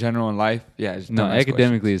just in general in life, yeah. It's No, dumbass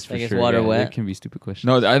academically is for Like, is sure. water yeah, There wet? can be stupid questions.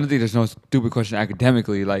 questions. No, I don't think there's no stupid question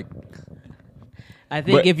academically. Like, I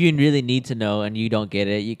think But- if you really need to know and you don't get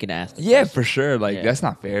it, you can ask. the yeah, question. for sure. Like Yeah. that's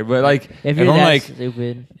not fair. But like, If if you're I'm that like,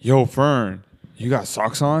 stupid, yo, Fern, you got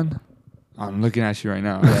socks on? I'm looking at you right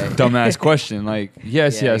now. Dumbass question. Like,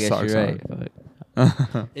 yes, yeah, I yes, guess socks you're on. right.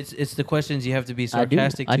 Fuck. It's the questions you have to be I do-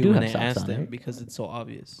 sarcastic I to do when have they socks ask on, them right? because it's so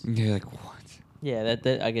obvious. You're like, what? Yeah,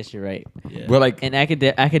 that I guess you're right. Yeah. But like, And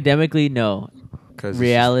academically, no. 'cause it's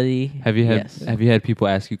Reality, Have you had yes. Have you had people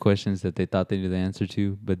ask you questions that they thought they knew the answer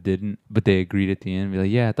to, but didn't? But they agreed at the end. Be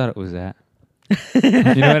like, yeah, I thought it was that. You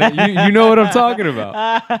know what you know what I'm talking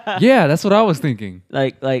about? Yeah, that's what I was thinking.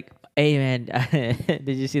 like, hey man,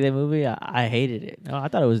 did you see that movie? I hated it. No, I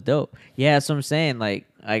thought it was dope. Yeah, that's what I'm saying. Like,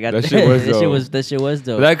 I got That shit was that shit dope. was that shit was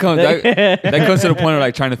dope. But that comes to the point of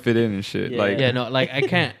like trying to fit in and shit. Yeah. Like, Yeah, no, like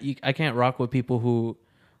I can't rock with people who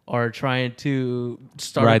are trying to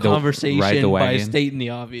start Ride a the- conversation ride the by wagon. stating the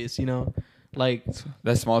obvious. You know, like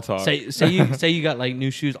that's small talk. say you got like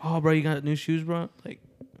new shoes. Oh, bro, you got new shoes, bro? Like,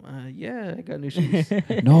 yeah, I got new shoes.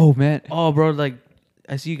 No, man. Oh, bro, like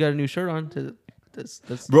I see you got a new shirt on.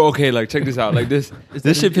 That's Bro, okay, like check this out. Like this Is this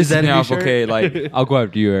that shit a- is pisses that a me new off. shirt? Okay, like I'll go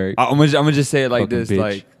after you, Eric. I'm gonna just say it like Fucking this. bitch.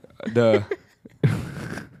 Like the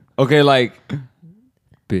okay, like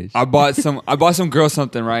Bitch. I bought some girl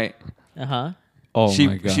something, right? Uh huh. Oh she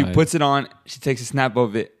my god. she puts it on, she takes a snap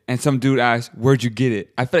of it, and some dude asks, "Where'd you get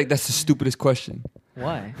it?" I feel like that's the stupidest question.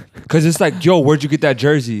 Why? Cause it's like, yo, where'd you get that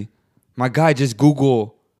jersey? My guy, just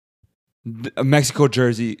Google A Mexico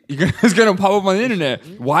jersey. It's gonna pop up on the internet.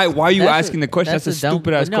 Why are you That's asking the question? That's a dumb-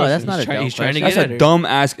 stupid ass no, question. that's not a dumb He's trying to question. That's get a at dumb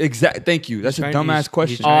ass. Exact. Thank you. That's a trying- dumb ass he's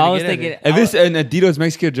question. Oh, trying to I was get at thinking. it. If it's an Adidas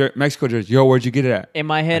Mexico jersey, yo, where'd you get it at? In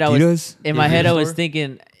my head, Adidas? I was store?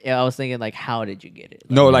 thinking. Yeah, I was thinking like, how did you get it?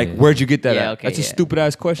 No, Yeah. like where'd you get that Yeah, at? okay, That's a yeah. stupid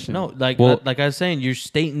ass question. No, like Well- like I was saying, you're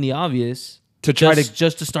stating the obvious to try to.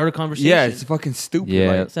 just to start a conversation. Yeah, it's fucking stupid.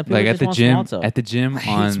 Yeah, Like, Some people like at just the want gym. small talk. At the gym I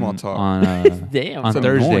hate small talk. on Damn. on It's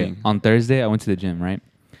Thursday. annoying. On Thursday, I went to the gym, right?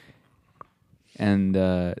 And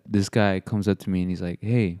this guy comes up to me and he's like,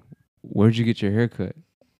 "Hey, where'd you get your haircut?"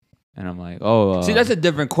 And I'm like, "Oh, see, that's a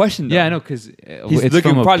different question. Though. yeah, I know, because He's it's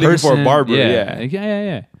looking- from probably looking for a barber, Yeah, yeah.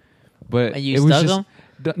 yeah. But And you it was stuck just,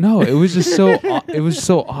 him? No, it was just so it was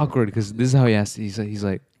so awkward because this is how he asked. He's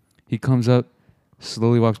like, he comes up,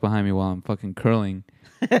 slowly walks behind me while I'm fucking curling,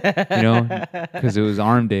 you know, because it was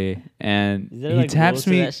arm day, and Is there, he like, taps rules to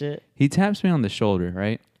me. that shit? He taps me on the shoulder,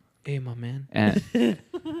 right? Hey, my man. And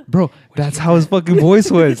bro, that's how his fucking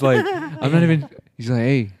voice was. Like, I'm not even. He's like,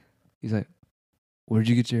 hey, he's like, where'd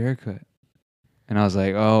you get your haircut? And I was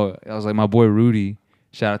like, my boy Rudy.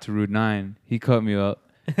 Shout out to Rude 9. He cut me up.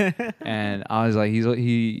 And I was like,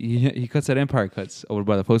 he cuts at Empire Cuts over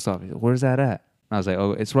by the post office. Where's that at? And I was like,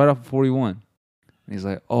 oh, it's right off of 41. And he's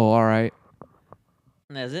like, oh, all right.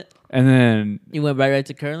 And that's it. And then You went right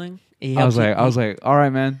to curling. He I was helped like, all right,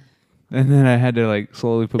 man. And then I had to like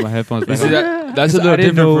slowly put my headphones You back see on. that's a I little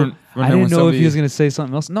didn't different know. from I didn't when know if he somebody- was gonna say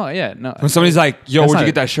something else. No, yeah, no. When somebody's like, yo, That's where'd you not-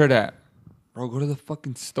 get that shirt at? Bro, go to the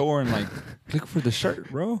fucking store and like look for the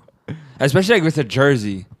shirt, bro. Especially like with a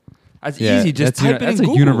jersey. That's easy. Just type it that's in a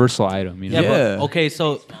Google. universal item. You know? Yeah, Yeah. but okay,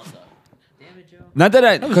 so Not that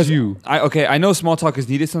I, was because you. I know small talk is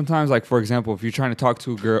needed sometimes. Like for example, if you're trying to talk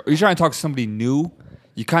to a girl, you're trying to talk to somebody new,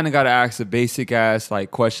 you kind of got to ask the basic ass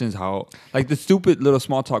like questions, how like the stupid little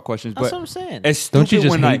small talk questions. That's But what I'm saying. it's stupid Don't you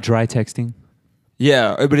just when hate like dry texting?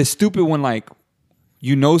 yeah, but it's stupid when like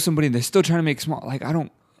you know somebody and they're still trying to make small. Like I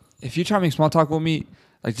don't. If you try to make small talk with me,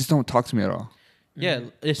 like just don't talk to me at all. yeah,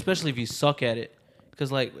 especially if you suck at it,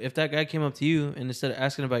 because like if that guy came up to you and instead of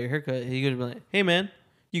asking about your haircut, he could be like, "Hey man,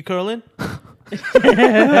 you curling?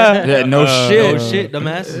 Yeah, no shit. Oh shit,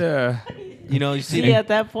 dumbass." Yeah. You know, you see. See, at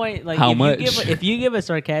that point, like How if much? if you give a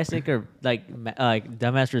sarcastic or like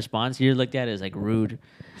dumbass response, you're looked at as like rude.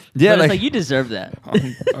 Yeah, But it's like, like you deserve that.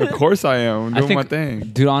 of course I am. I'm I doing my think-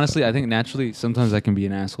 thing. Dude, honestly, I think naturally sometimes I can be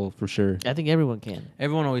an asshole for sure. I think everyone can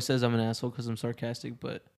Everyone always says I'm an asshole because I'm sarcastic,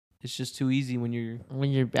 but it's just too easy when you're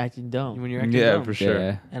acting dumb. acting Yeah, dumb. for sure.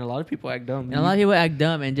 Yeah. And a lot of people act dumb. And a lot of people act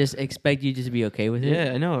dumb and just expect you just to be okay with it.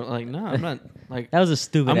 Yeah, I know. Like, no, I'm not. Like, That was a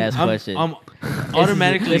stupid ass question. I'm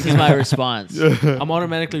automatically. This is my response. I'm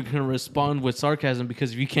automatically gonna respond with sarcasm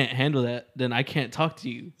because if you can't handle that, then I can't talk to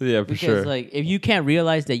you. Yeah, for Because sure. like if you can't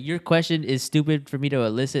realize that your question is stupid for me to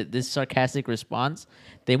elicit this sarcastic response,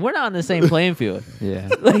 then we're not on the same playing field. Yeah.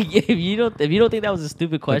 Like if you don't think that was a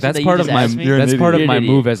stupid Like, question, that's that part you of just my asked me, You're an that's part idiot. of my You're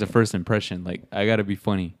an move as a first impression. Like I gotta be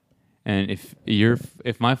funny, and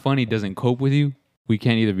if my funny doesn't cope with you, we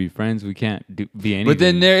can't either be friends. We can't be anything. But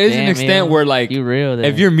then there is an Damn, extent man. where like You real then.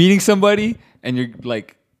 if you're meeting somebody and you're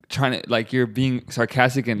like trying to like you're being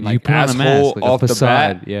sarcastic and You like put on a asshole mask, like a off the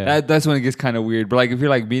facade, bat, yeah. that's when it gets kind of weird. But like if you're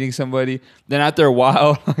like meeting somebody, then after a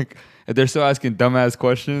while, like if they're still asking dumbass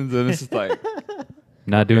questions, then it's just like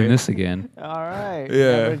not doing Okay. this again. all right.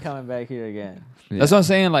 Yeah. Never coming back here again. that's what I'm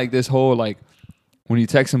saying. Like this whole like when you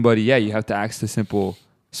text somebody, yeah, you have to ask the simple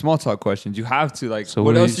small talk questions. You have to like So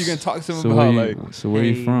what where else you- you gonna talk to them so about? where you- Like so where hey,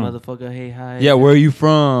 you from? motherfucker? Hey, hi. yeah, where are you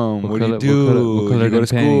from? What, What do color- you do? what color- what color you go to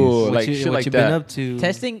them panties? school? What Like you, shit what like you that. been up to?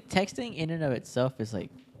 Texting in and of itself is like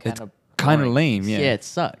kind of Kind of lame, yeah. Yeah, it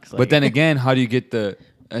sucks. But Like, then again, how do you get the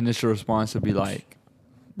initial response to be like,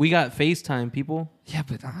 We got FaceTime, people. yeah,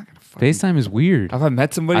 but I'm not gonna fucking FaceTime is weird. Have I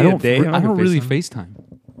met somebody I a don't. day? I'm not I gonna don't really FaceTime. FaceTime.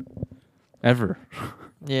 Ever.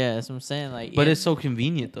 yeah, that's what I'm saying. Like, But yeah. it's so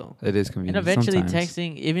convenient, though. It is and convenient. eventually sometimes.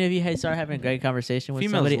 texting, even if you start having a great conversation with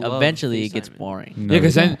Females somebody, love eventually it gets FaceTiming. boring No, Yeah,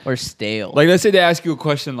 because then, or stale. like, let's say they ask you a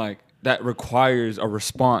question like that requires a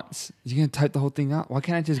response. You gonna type the whole thing out? Why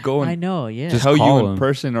can't I just go and I know, yeah. Just tell you call in them.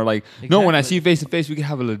 person or like, no, when I Exactly. see you face to face, we can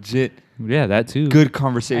have a legit yeah, that too. good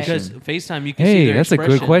conversation. Because FaceTime, you can see Hey, their that's a good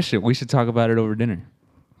expression. question. We should talk about it over dinner.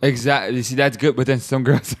 Exactly. See, that's good, but then some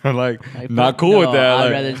girls are like Like, not fuck, cool no, with that. I'd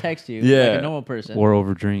like- rather text you, Yeah. like a normal person. Or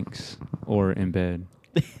over drinks, or in bed.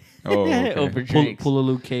 oh, okay. Over Pull, drinks. pull a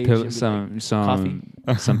Luke Cage. Pill- and be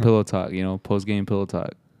like, some pillow talk. You know, post game pillow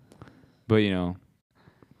talk. But you know,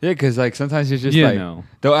 Yeah, because like sometimes it's just you like know.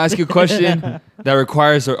 they'll ask you a question that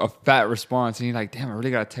requires a fat response, and you're like, damn, I really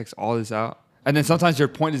gotta text all this out. And then sometimes your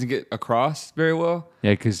point doesn't get across very well.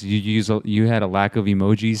 Yeah, because you had a lack of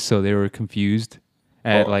emojis, so they were confused,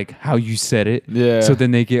 at like how you said it. Yeah. So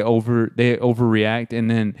then they overreact, and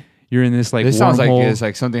then you're in this like This sounds like wormhole. it's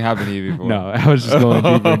like something happened to you before. No, I was just going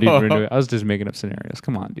deeper and deeper into it. I was just making up scenarios.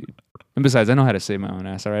 Come on, dude. And besides, I know how to save my own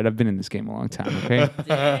ass. All right, I've been in this game a long time. Okay.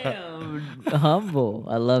 Damn, humble.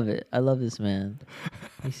 I love it. I love this man.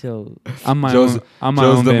 He's so. I'm my Joe's- own. I'm my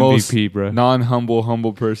Joe's own the MVP, bro.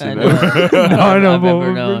 non-humble person. I know. No, I've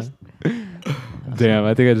never known. Damn,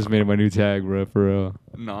 I think I just made my new tag, bro. For real.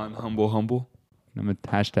 Non-humble. I'm gonna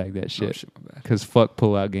hashtag that Oh, shit. shit, my bad. Cause fuck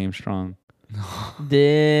pull out game strong.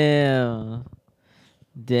 Damn.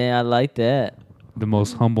 Damn, I like that. The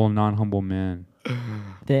most humble, non-humble man.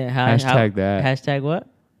 Damn, Hashtag that. Hashtag what?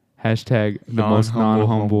 Hashtag the most Non-humble,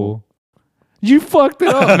 non-humble. You fucked it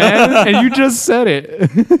up, man, and you just said it.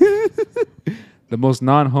 The most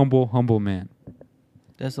non-humble man.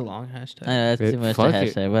 That's a long hashtag. I know that's too much to Fuck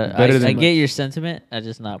it. hashtag, but Better I than- get your sentiment. I'm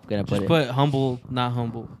just not gonna put Just it. put humble, not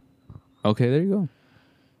humble. Okay, there you go.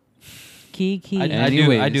 Kiki. I do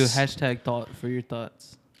Anyways. hashtag thought for your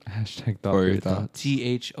thoughts. Hashtag thought For for your your thoughts.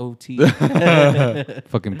 THOT.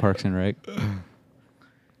 Fucking Parks and Rec.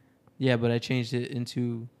 Yeah, but I changed it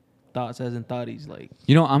into thoughts as in thoughties. Like,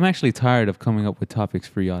 You know, I'm actually tired of coming up with topics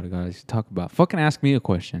for y'all to guys to talk about. Fucking ask me a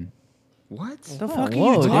question. What? the fuck are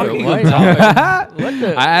you talking about? about? What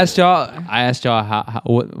the? I asked y'all how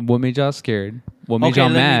what made y'all scared? What made y'all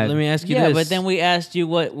mad? let me ask you Yeah, this. but then we asked you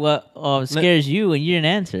what scares you, and you didn't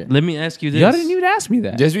answer. Let me ask you this. Y'all didn't even ask me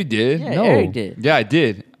that. Yes, we did. Yeah, No. Eric did. Yeah, I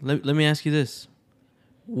did. Let me ask you this.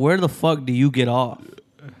 Where the fuck do you get off?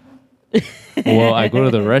 Well, I go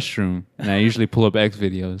to the restroom and I usually pull up X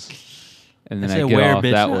videos, and then I, said get where, off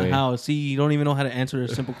bitch, that not way. how. See, you don't even know how to answer a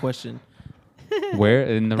simple question. Where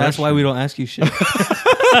in the That's restroom? why we don't ask you shit.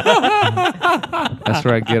 That's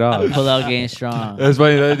where I get off. Pull out game strong. That's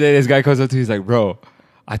funny. The other day, this guy comes up to me. He's like, "Bro,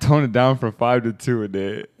 I toned it down from 5 to 2 a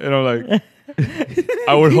day," and I'm like,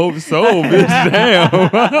 "I would hope so, bitch. Damn.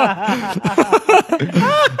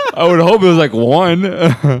 I would hope it was like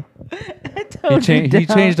 1." He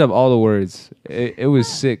changed up all the words. It was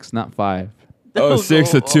 6, not 5. Oh,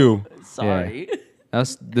 6 to 2. Sorry.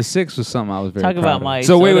 That's the 6 was something I was very Talk proud about of. my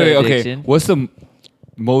So wait. soda Okay, addiction. what's the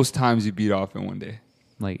most times you beat off in one day?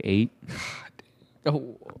 like 8.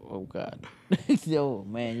 Oh God. Oh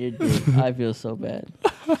man, you're dead. I feel so bad.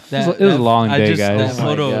 It was a long day, guys. The Oh my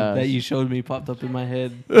photo gosh. that you showed me popped up in my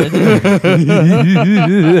head.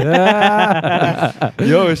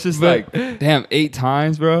 Yo, it's just like, damn, 8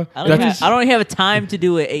 times, bro. I don't have time to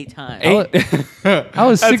do it 8 times. 8. I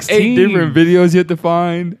was That's 16. 8 different videos you have to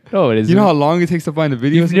find. No, it isn't. You know how long it takes to find the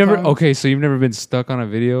videos? You've never sometimes? okay, so you've never been stuck on a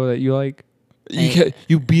video that you like?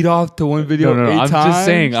 You beat off to one video. No. 8 I'm times? just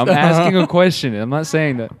saying. I'm asking a question. I'm not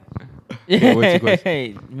saying that. Okay, what's your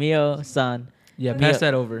question? Mio-san. Yeah, pass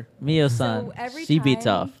that over. Mio-san. So every She time beats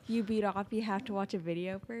off. you beat off, you have to watch a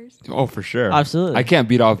video first. Oh, for sure. Absolutely. I can't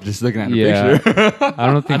beat off just looking at a Yeah. picture. I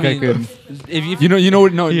don't think I, mean, could. If you, You know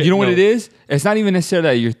what? No, Yeah, you know what no. it is. It's not even necessarily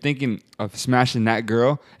that you're thinking of smashing that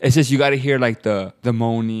girl. It's just you got to hear like the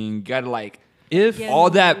moaning. You got to like if Yeah. all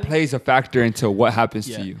that plays a factor into what happens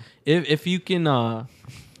yeah, to you. if you can We're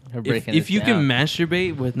if, breaking if this you down. can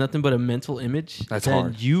masturbate with nothing but a mental image, That's then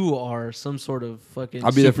hard. you are some sort of fucking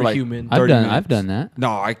I'll be there for, like, superhuman. 30 minutes. I've done that. No,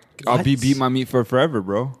 I'll be What? beat my meat for forever,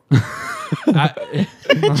 bro. I,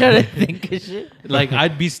 trying to think of shit. like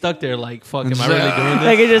I'd be stuck there. Like, fuck, am I Just really like, doing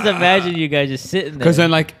I this? can just imagine you guys just sitting there. Because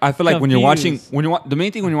then, like, I feel like when you're watching, Confused. the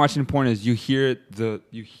main thing when you're watching porn is you hear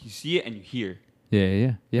you see it and you hear. Yeah.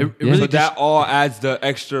 It yeah. really So just- that all adds the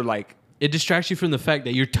extra, like, It distracts you from the fact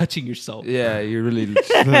that you're touching yourself. yeah, you're really,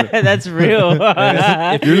 That's real.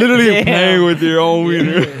 you're literally Damn. playing with your own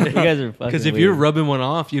wiener. You guys are fucking. Because if you're rubbing one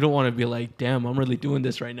off, you don't want to be like, "Damn, I'm really doing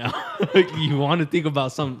this right now." Like, you want to think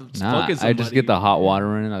about Nah, fucking somebody. I just get the hot water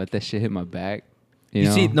running. I let that shit hit my back. You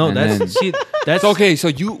know? see, no, and that's then- see, that's So, okay, so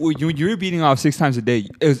you were beating off 6 times a day.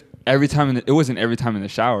 It was every time. It wasn't every time in the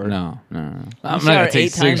shower. No. I'm shower not gonna take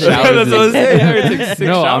 8 6 times a showers. day. That's what I'm saying. I would take 6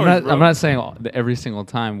 No, showers, bro. I'm not saying that every single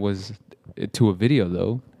time was to a video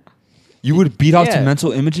though. You would beat off to Yeah.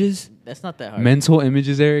 mental images That's not that hard. Mental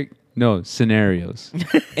images, Eric. No scenarios.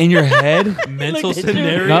 in your head. mental Look at you.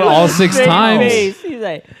 scenario. Not all 6 Straight times. face. He's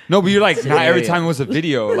like, No, but you're like not every Scenario. time it was a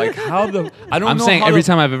video. Like how the I don't I'm know saying how every the,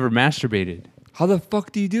 time I've ever masturbated. How the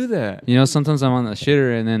fuck do you do that? You know, sometimes I'm on the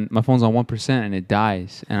shitter and then my phone's on 1% and it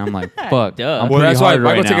dies, and I'm like, "Fuck." Duh. I'm Well, pretty that's why if hard I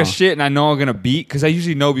go right take now. a shit and I know I'm gonna beat because I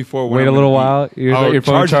usually know before. When Wait I'm a little gonna while. beat. You I'll let your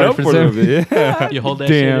phone charge it charge up for for a little 7. bit. Yeah, You hold that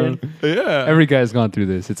Damn. shit in. yeah. Every guy's gone through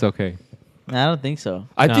this. It's okay. I don't think so.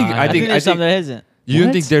 I No, think I I I think think there's something that isn't. you don't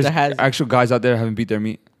What? think there's That has- actual guys out there that haven't beat their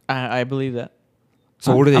meat. I believe that.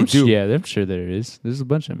 So what do they I'm do? Yeah, I'm sure there is. There's a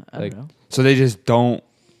bunch of I like. don't know. So they just don't.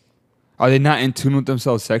 Are they not in tune with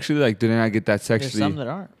themselves sexually? Like, do they not get that There's sexually? some that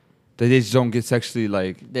aren't. They just don't get sexually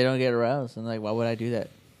like. They don't get aroused, and like, why would I do that?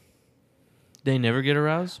 They never get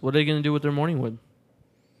aroused. What are they gonna do with their morning wood?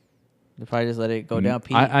 They probably just let it go down.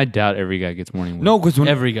 Pee. I doubt every guy gets morning wood. No, because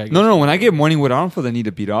Every guy. Gets No. When I get morning wood, I don't feel the need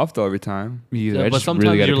to beat off though every time. Me either. Yeah, I but just sometimes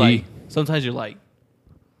really gotta you're pee. like, sometimes you're like,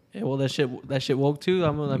 hey, well that shit woke too.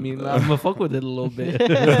 I'm gonna fuck with it a little bit.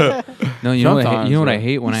 No, you know what? Sometimes, You know what I bro.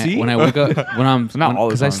 hate when See? I wake up when I'm Not all the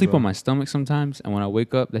because I time, sleep bro. on my stomach sometimes, and when I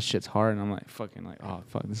wake up, that shit's hard, and I'm like fucking like, oh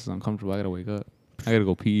fuck, this is uncomfortable. I gotta wake up. I gotta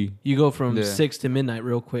go pee. You go from Yeah. 6 to midnight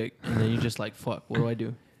real quick, and then you're just like, fuck, what do I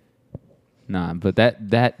do? Nah, but that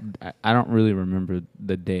I don't really remember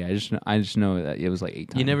the day. I just know that it was like 8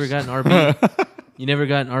 times. You never got an RB. You never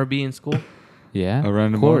got an RB in school, Yeah, A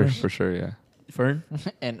random of course. for sure. Yeah. Fern?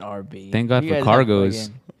 and RB. Thank God You for guys have cargos.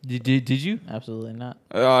 fucking- Did you? Absolutely not.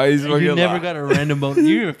 He's You never got a random bone.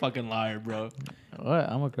 You're a fucking liar, bro. What?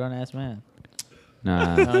 I'm a grown ass man. I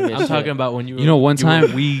Nah. don't get I'm shit. talking about when you. You know, one you were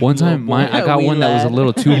time, wee one little time, boy. I got Wee one that was a lad.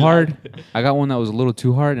 little too hard. I got one that was a little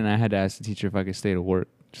too hard, and I had to ask the teacher if I could stay to work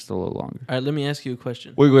just a little longer. All right, let me ask you a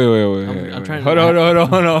question. Wait. I'm trying to- Hold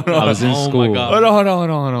on. I was in Oh my school. God. Hold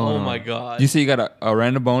on. Oh my god. You say you got a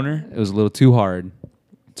random boner? It was a little too hard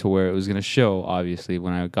to where it was gonna show. Obviously,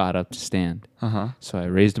 when I got up to stand, Uh huh. so I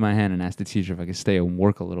raised my hand and asked the teacher if I could stay and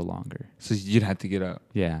work a little longer. So you'd have to get up.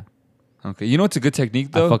 Yeah, Okay. You know what's a good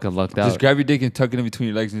technique though? I fucking lucked Just out. grab your dick and tuck it in between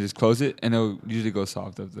your legs and just close it, and it'll usually go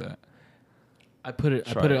soft after that. I put it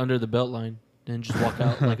Try it. under the belt line and just walk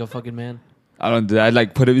out like a fucking man. I don't do that. I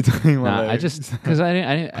like put it between my Nah, I legs. just because I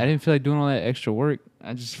didn't feel like doing all that extra work.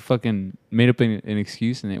 I just fucking made up an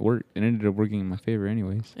excuse and it worked. It ended up working in my favor,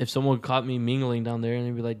 anyways. If someone caught me mingling down there and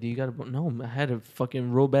they'd be like, "Do you got a bone?" No, I had a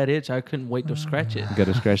fucking real bad itch. I couldn't wait to scratch it. Got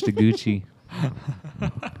to scratch the Gucci.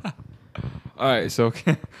 All right. So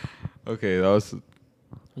okay, that was an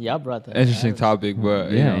Y'all brought that. interesting up. topic,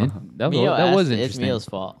 but Yeah, you know, that Mio was asked it. It's interesting. Mio's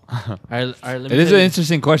fault. All right, let me it is tell an you-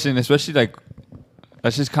 interesting question, especially like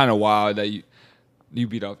that's just kind of wild that you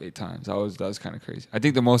beat off 8 times. That was kind of crazy. I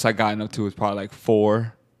think the most I gotten up to was probably like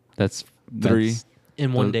 4 That's 3 that's-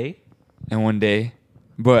 in one Those- day. in one day,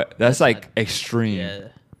 but that's like not- extreme Yeah.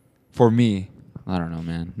 for me. I don't know,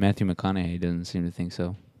 man. Matthew McConaughey doesn't seem to think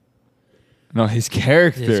so. No, his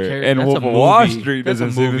character and that's Wolf a of Wall movie. Street That's a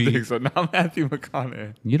doesn't seem to movie. think so. Not Matthew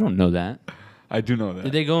McConaughey. You don't know that. I do know that.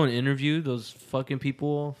 Did they go and interview those fucking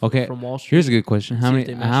people Okay. from Wall Street? Here's a good question. How See many if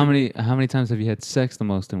they match how many times have you had sex the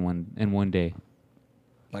most in one day?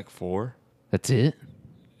 Like 4? That's it?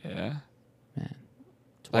 Yeah. Man.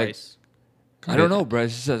 Twice. I don't know, bro.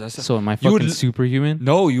 It's just, that's So am I You would fucking li- superhuman?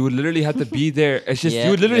 no, you would literally have to be there. It's just Yeah,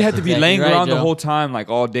 you would literally that's have to be exactly laying right, around the Joe. whole time, like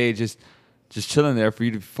all day, just chilling there for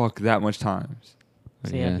you to fuck that much times.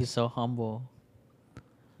 See, Yeah. he's so humble.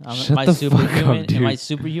 Shut Am I the fuck up, superhuman? Am I dude.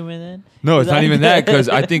 superhuman then? No, it's Is not that- even that because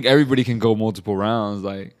I think everybody can go multiple rounds.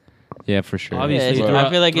 Like Yeah, for sure. Obviously, Yeah, it's- I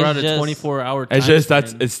feel like it's throughout a just- 24-hour. it's just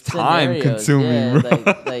it's time Scenarios, consuming, yeah,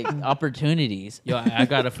 bro. like opportunities. Yo, I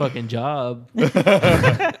got a fucking job.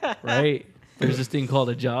 Right? There's this thing called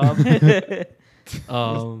a job.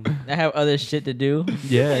 I have other shit to do.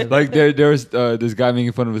 Yeah. Like there was this guy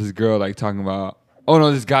making fun of his girl, like talking about. Oh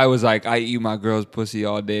no, this guy was like, I eat my girl's pussy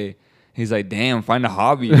all day. He's like, damn, find a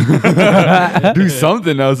hobby, do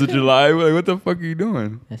something else with your life. Like, what the fuck are you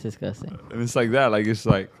doing? That's disgusting. And it's like that. Like it's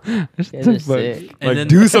like, Guys are sick. And like then-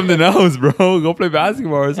 do something else, bro. Go play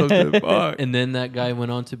basketball or something. Fuck. And then that guy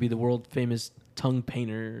went on to be the world famous tongue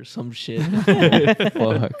painter or some shit.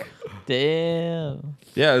 Fuck. Damn.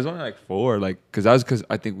 Yeah, it was only like 4, like because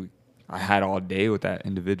I think I had all day with that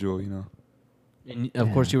individual, you know. And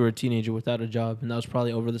of course, you were a teenager without a job, and that was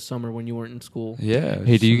probably over the summer when you weren't in school. Yeah.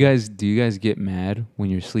 Hey, do you guys get mad when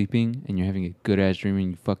you're sleeping and you're having a good ass dream and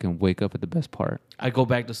you fucking wake up at the best part? I go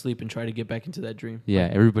back to sleep and try to get back into that dream. Yeah,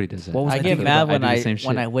 everybody does that. What was I I get thinking mad about? when I do I the same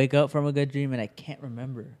when shit. I wake up from a good dream and I can't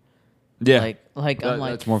remember. Yeah. Like I'm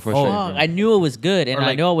like, that's more frustrating. fuck, bro. I knew it was good and Or I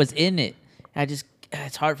like- know I was in it.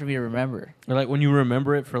 It's hard for me to remember. Or like when you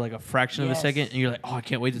remember it for like a fraction of a Yes. second, and you're like, "Oh, I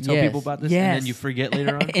can't wait to tell Yes. people about this," Yes. and then you forget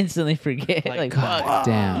later on. Instantly forget. Like, Like, God fuck.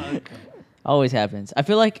 Damn. Always happens. I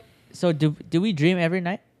feel like so. Do we dream every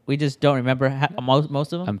night? We just don't remember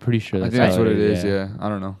most of them. I'm pretty sure I that's, think that's how what it is. Yeah. I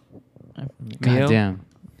don't know. God Mio? damn.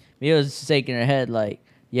 Mio's shaking her head like,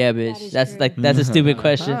 yeah, bitch. is That's true. like that's a stupid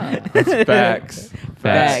question. That's facts.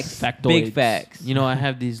 Facts. Factoids. Big facts. You know, I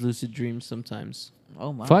have these lucid dreams sometimes,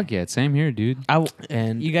 Oh my. Fuck yeah, same here, dude.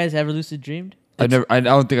 and You guys ever lucid dreamed? I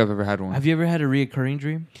don't think I've ever had one. have you ever had a reoccurring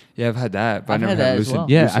dream? Yeah, I've had that, but I've I never had that had as lucid. well.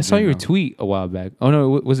 Yeah, lucid I saw dream, your though. tweet a while back. Oh no,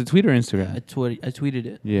 was it tweet or I Instagram? tweeted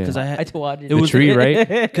it. Yeah. because I I had twatted it was tree, right?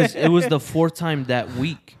 because it was the 4th time that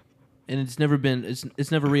week, and it's never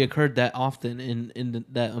reoccurred that often in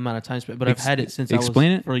that amount of time span. But I've had it since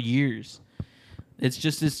explain it. for years. It's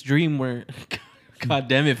just this dream where, God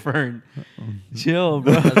damn it, Fern, chill,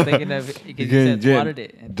 bro. I was thinking of it because you said twatted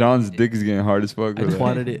it. John's dick is getting hard as fuck. I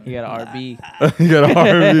twatted it. You got an RB. You got a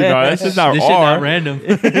RB. No, that's just not This shit R. not random.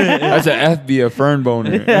 That's an FB, a fern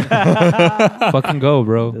boner. Fucking go,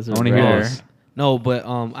 bro. I Those are want to hear rare. this. No, but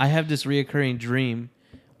I have this reoccurring dream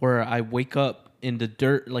where I wake up in the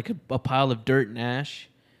dirt, like a pile of dirt and ash,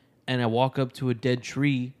 and I walk up to a dead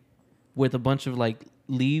tree with a bunch of like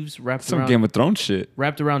leaves wrapped Some around Game of Thrones shit.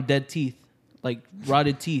 dead teeth, like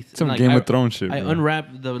rotted teeth. Some And, like, Game of Thrones shit. I bro. unwrap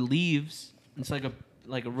the leaves. It's like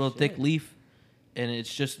a real thick leaf, and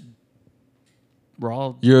it's just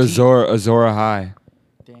raw. You're teeth. Azora High.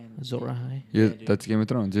 Damn. Zora High. That's Game of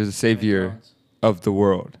Thrones. You're the savior Thrones. of the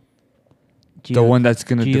world. The G.O. one that's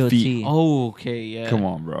gonna GOT. defeat. Oh, okay, yeah. Come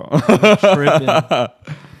on, bro. Tripping.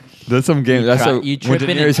 That's some game. You That's try- what you when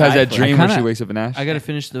tripping and Daenerys has that trifling. dream I where she kinda- wakes up in ash. I gotta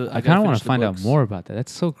finish the. I kind of want to find out books. more about that.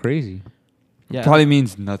 That's so crazy. Yeah, Probably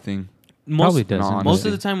means nothing. Probably doesn't. No, Most honestly.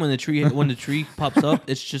 of the time when the tree pops up,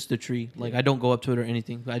 it's just the tree. Like I don't go up to it or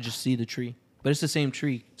anything. I just see the tree. But it's the same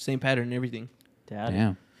tree, same pattern and everything.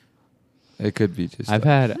 Damn. It could be just. I've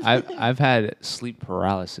had sleep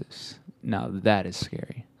paralysis. Now that is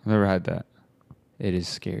scary. I've never had that. It is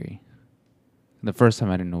scary. The first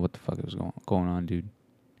time I didn't know what the fuck was going on, dude,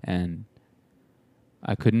 and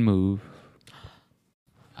I couldn't move.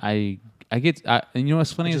 And you know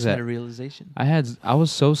what's funny I is just that had a realization. I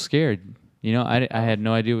was so scared. You know, I had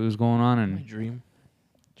no idea what was going on, My and dream.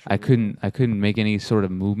 I couldn't make any sort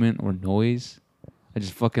of movement or noise. I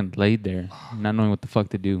just fucking laid there, not knowing what the fuck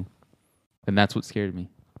to do, and that's what scared me.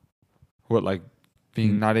 What, like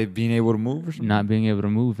being being able to move or something? Not being able to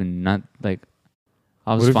move and not like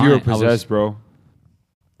I was What if fine. you were possessed, bro?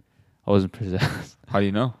 I wasn't possessed How do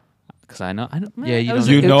you know? because I know. Man, Yeah, you that was-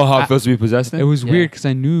 don't You it- know how I- it feels to be possessed. It Then? was Yeah. weird because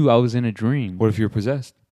I knew I was in a dream. What if you were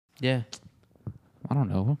possessed? Yeah. I don't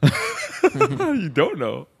know. You don't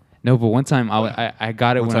know. No, but one time I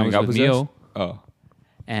got it One when time I you was got with possessed? Mio, Oh,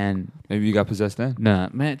 and maybe you got possessed then. nah,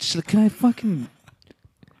 man, can I fucking?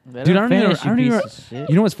 Dude, I don't even.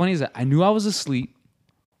 You know what's funny is that I knew I was asleep,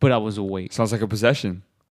 but I was awake. Sounds like a possession.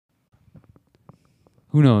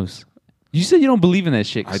 Who knows? You said you don't believe in that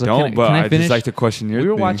shit. I So don't, but can I finish? just like to question your. We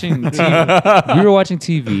were thing. watching. TV, we were watching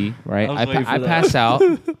TV, right? I was waiting for I that. passed out.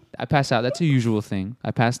 I passed out. That's a usual thing.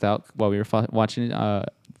 I passed out while we were watching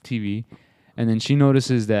TV, and then she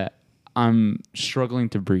notices that I'm struggling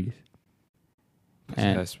to breathe.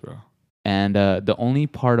 Yes, bro. And the only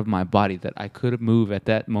part of my body that I could move at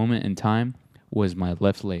that moment in time was my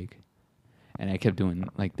left leg. And I kept doing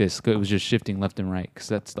like this. It was just shifting left and right because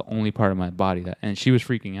that's the only part of my body that. And she was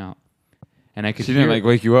freaking out. And I could She hear. didn't like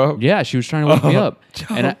wake you up. Yeah, she was trying to wake me up.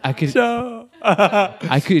 And I could.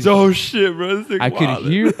 I could. Oh shit, bro! This I could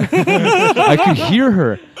hear. I could hear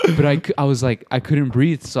her, but I was like I couldn't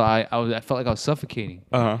breathe, so I felt like I was suffocating.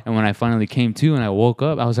 Uh-huh. And when I finally came to and I woke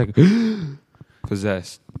up, I was like,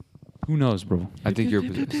 Possessed. who knows, bro? I think you're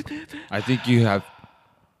possessed. I think you have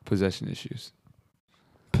possession issues.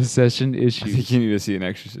 Possession I think issues. you need to see an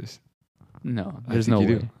exorcist. No, I there's think no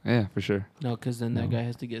you way. do. Yeah, for sure. No, because then that No. guy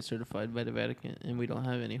has to get certified by the Vatican, and we don't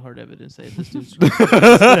have any hard evidence that this dude's.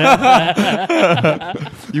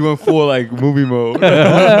 You went full like movie mode.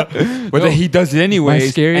 But then he does it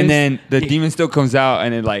anyways, scariest- and then the demon still comes out,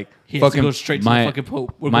 and it like He has to fucking go straight to my- the fucking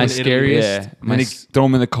Pope. We're my going to Italy. scariest- yeah. And my then s- they throw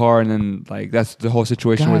him in the car, and then like that's the whole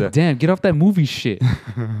situation where God the damn, get off that movie shit.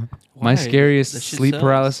 Why? My scariest That shit sleep sells.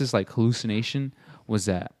 paralysis, like hallucination, was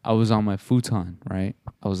that I was on my futon, right?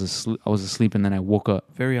 I was asleep, and then I woke up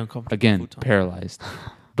Very uncomfortable. again, futon. paralyzed.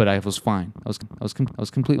 But I was fine. I was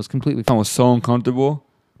completely I fine. was so uncomfortable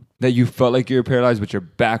that you felt like you were paralyzed, but your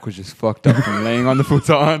back was just fucked up from laying on the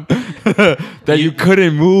futon that you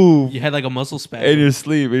couldn't move You had like a muscle in spasm. your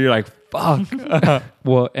sleep, and you're like, "Fuck."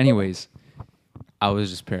 Well, anyways, I was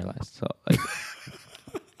just paralyzed. So, like,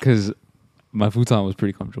 because my futon was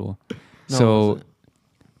pretty comfortable. No, it So, wasn't.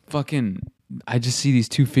 fucking, I just see these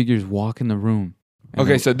two figures walk in the room. And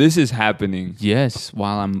Okay, they- so this is happening. yes,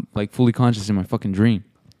 while I'm like fully conscious in my fucking dream.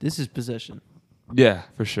 This is possession. Yeah,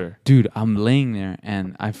 for sure. Dude, I'm laying there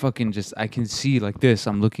and I fucking just, I can see like this.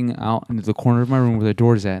 I'm looking out into the corner of my room where the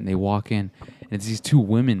door's at, and they walk in. And it's these two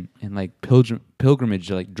women in like pilgrimage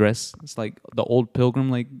like dress. It's like the old pilgrim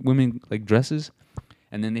like women like dresses.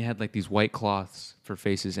 And then they had like these white cloths for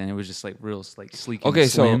faces, and it was just like real like sleek and Okay,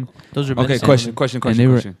 so- slim. Those are Okay, medicine question. women. they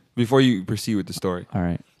were- Before you proceed with the story, All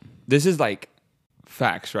right. this is like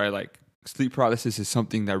facts, right? Like sleep paralysis is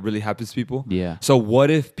something that really happens to people. Yeah. So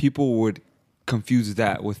what if people would confuse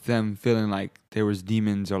that with them feeling like there was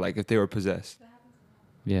demons or like if they were possessed.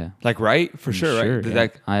 Yeah. Like, right? For sure, right? Yeah.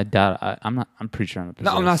 Like, I doubt. I'm pretty sure I'm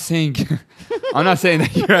possessed. no, I'm not saying I'm not saying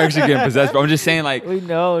that you're actually getting possessed, but I'm just saying like We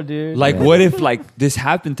know, dude. like Yeah. what if like this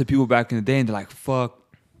happened to people back in the day and they're like, fuck,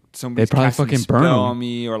 somebody's They'd probably casting a fucking burn spell 'em. on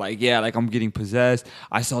me, or like, yeah, like I'm getting possessed.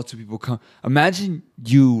 I saw two people come. Imagine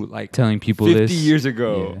you like telling people 50 this years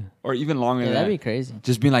ago Yeah. or even longer yeah, than that'd that. be crazy.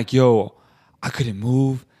 Just being like, yo, I couldn't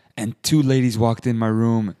move and two ladies walked in my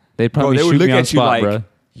room. They'd probably Bro, they would shoot look me on at you spot, like, bro. you're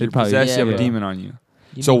They'd probably possessed, you have Yeah, a bro. demon on you.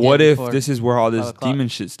 You'd So be what dead if before this is where all 5 this o'clock. demon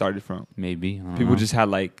shit started from? maybe I don't People know. just had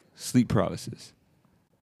like sleep paralysis.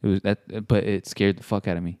 it was that, but it scared the fuck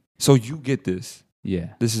out of me. So you get this. Yeah.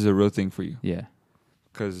 This is a real thing for you. Yeah.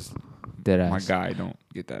 Because Dead my ass. guy, I don't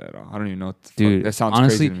get that at all. I don't even know what the fuck. Dude, That sounds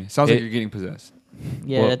honestly, crazy to me. Sounds like it- you're getting possessed.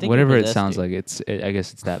 Yeah, Well, I think whatever you're it possessed, sounds dude. like, I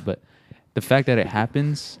guess it's that. But the fact that it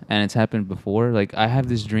happens and it's happened before, like I have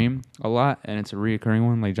this dream a lot, and it's a reoccurring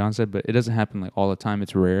one, like John said. But it doesn't happen like all the time.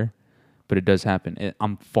 It's rare, but it does happen.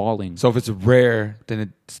 I'm falling. So if it's rare,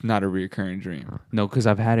 then it's not a reoccurring dream. No, because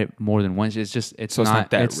I've had it more than once. It's just So it's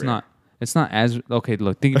not that It's rare. not. It's not as okay.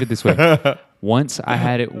 Look, think of it this way. Once I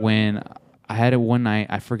had it when I had it one night.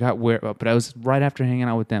 I forgot where, but I was right after hanging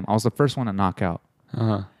out with them. I was the first one to knock out.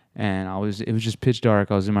 Uh-huh. And it was just pitch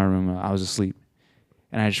dark. I was in my room. I was asleep.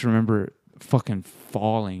 And I just remember fucking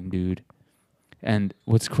falling, dude. And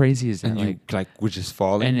what's crazy is that And you like would just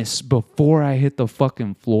fall in. and it's before I hit the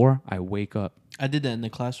fucking floor, I wake up. I did that in the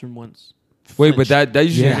classroom once. Wait, but Flinched. that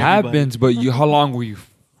usually Yeah. happens. But you, how long were you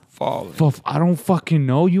falling? I don't fucking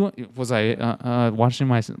know. You was I watching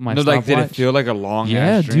my No, like did it stopwatch? feel like a long Yeah,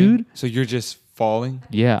 ass dream? dude. So you're just falling?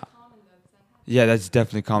 Yeah. Yeah, that's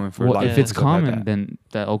definitely common for a Well, lot if of it's people like common, that. then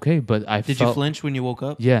that okay. But I Did you felt, flinch when you woke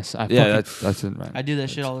up? Yes, I Yeah, fucking, that's it, right. I do that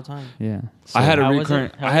shit all the time. yeah. I had a How was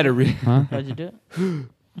recurrent. it? How I had a Huh? How'd you do it?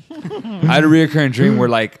 I had a reoccurring dream where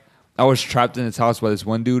like I was trapped in this house by this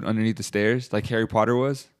one dude underneath the stairs, like Harry Potter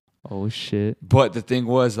was. Oh shit. But the thing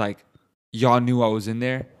was like, y'all knew I was in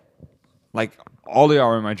there. Like all of y'all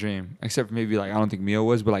were in my dream, except for maybe like I don't think Mia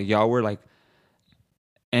was, but like y'all were like,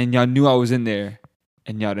 and y'all knew I was in there,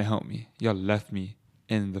 and y'all didn't help me. Y'all left me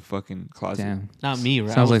in the fucking closet. Damn. Not me, right?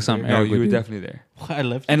 Sounds I like was something there. No, Eric you would were do. definitely there. I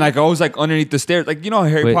left. And like I was like underneath the stairs, like you know how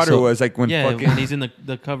Harry Wait, Potter so- was like when yeah, fucking when he's in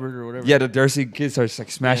the cupboard or whatever. yeah the Dursley kids starts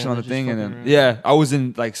like smashing Yeah, on the they're thing, just and then fucking around. yeah, I was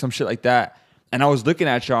in like some shit like that, and I was looking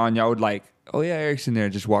at y'all, and y'all would like, oh yeah, Eric's in there,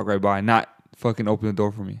 just walk right by, not fucking open the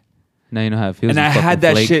door for me. Now you know how it feels. And you I fucking had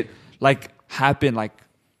that flake. shit like happen like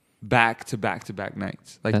back to back to back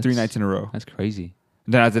nights, like 3 That's- nights in a row. That's crazy.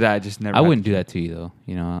 Then after that, I just never. I had wouldn't to- do that to you though.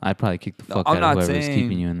 You know, I'd probably kick the No, fuck I'm out not of whoever's saying-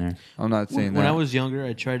 keeping you in there. I'm not saying When that. I was younger,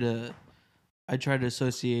 I tried to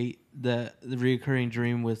associate the reoccurring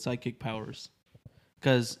dream with psychic powers,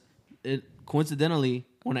 because it coincidentally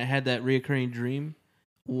when I had that reoccurring dream,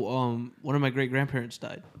 one of my great grandparents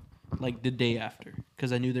died, like the day after,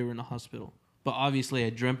 because I knew they were in the hospital. But obviously, I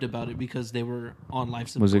dreamt about it because they were on life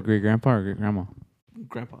support. Was it great grandpa or great grandma?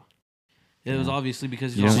 Grandpa? It was obviously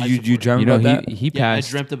because he's You on know, life you support. dreamt You know, about that? he Yeah, I passed.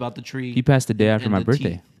 dreamt about the tree. He passed the day after and my the birthday.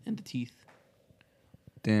 teeth, and the teeth.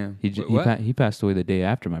 Damn. He passed away the day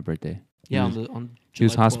after my birthday. Yeah, he was, on he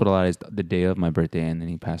was July 12th. hospitalized the day of my birthday, and then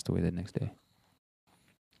he passed away the next day.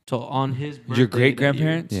 So on his birthday, Your great that year-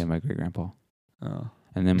 grandparents? Yeah, my great grandpa. Oh.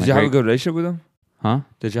 And then my Did you have a great, good relationship with them? huh?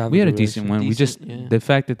 Did you have? We had a good decent one. We just Decent, yeah. the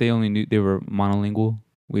fact that they only knew they were monolingual.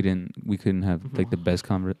 We couldn't have like the best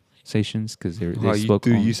conversations because they relationship? Oh, you, spoke.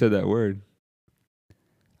 dude, only- you said that word.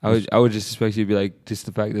 I would just expect you to be like just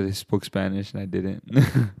the fact that they spoke Spanish and I didn't.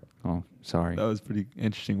 Oh, sorry. That was pretty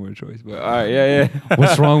interesting word choice. But all right, yeah.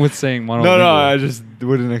 What's wrong with saying monolingual? No, I just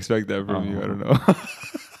wouldn't expect that from you. I Oh. don't know.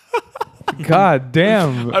 God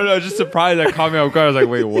damn. I don't know. I was just surprised that caught me off guard. I was like,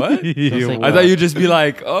 wait, what? like, I thought you'd just be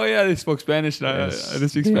like, oh yeah, they spoke Spanish and I didn't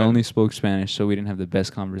speak They Spanish. only spoke Spanish, so we didn't have the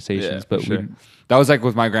best conversations. Yeah, but for sure. we, That was like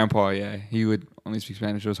with my grandpa. Yeah, he would only speak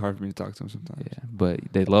Spanish. It was hard for me to talk to him sometimes. yeah, but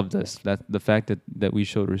they loved us. That the fact that we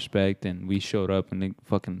showed respect and we showed up and they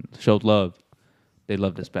fucking showed love. They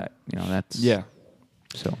loved us back. You know, that's Yeah.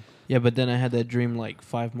 So Yeah, but then I had that dream like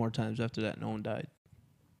 5 more times after that. No one died.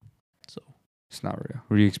 So It's not real.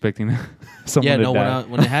 were you expecting someone yeah, to no. die?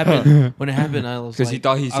 When it happened, I was Because like, he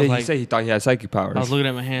thought I was like, he thought he had psychic powers. I was looking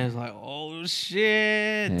at my hands like, oh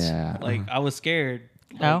shit! Yeah. Like I was scared.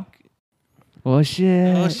 How? Like, Oh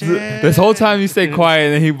shit. Oh shit! This whole time you stay quiet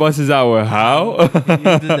and then he busts out with how? You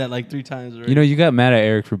did that like 3 times already. You know, you got mad at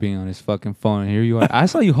Eric for being on his fucking phone. Here you are. I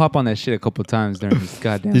saw you hop on that shit a couple times during this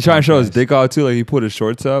goddamn. He's trying to show his podcast. dick out too, like he put his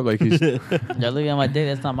shorts up, like he's Y'all looking at my dick.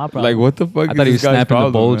 That's not my problem. like, what the fuck? I thought he was is this guy's snapping the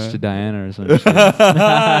problem, bulge man? to Diana or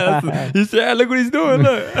something. He said, "Yeah, look what he's doing.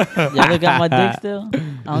 Look." Y'all look at my dick still.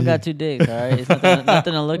 I don't got 2 dicks. All right, it's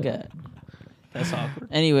nothing to look at. That's awkward.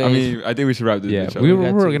 Anyways, I mean, I think we should wrap this Yeah, bitch up. we're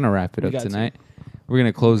got to. gonna wrap it We up got to. tonight. We're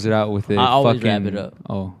gonna close it out with a I always fucking. wrap it up.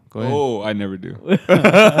 Oh, go ahead. Oh, I never do. Oh,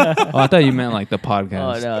 I thought you meant like the oh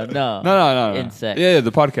podcast. no. No. Insects. Yeah,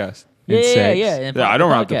 the podcast. Yeah, Insects. yeah. Yeah, I don't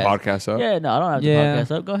wrap the podcast up. Yeah, no, I don't have Yeah. the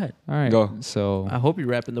podcast up. Go ahead. All right. Go. So I hope you're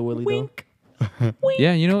rapping the Willie though.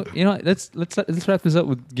 yeah, you know, let's wrap this up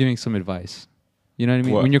with giving some advice. You know what I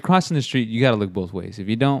mean? What? When you're crossing the street, you gotta look both ways. If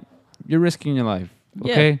you don't, you're risking your life.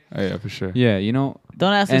 Yeah. Okay. Oh, yeah, for sure. Yeah, you know.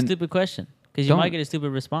 Don't ask a And stupid question because you don't- might get a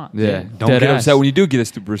stupid response. Yeah. Don't Dead get ass. upset when you do get a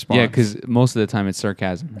stupid response. Yeah, because most of the time it's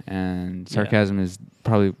sarcasm, and sarcasm is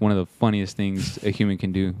probably one of the funniest things a human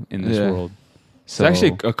can do in this Yeah. world. it's So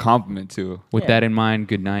actually a compliment too. with Yeah. that in mind,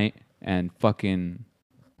 good night and fucking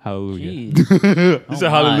hallelujah. Jeez. You said Oh, my.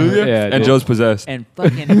 hallelujah, Yeah, and dude. Joe's possessed. And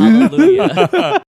fucking hallelujah.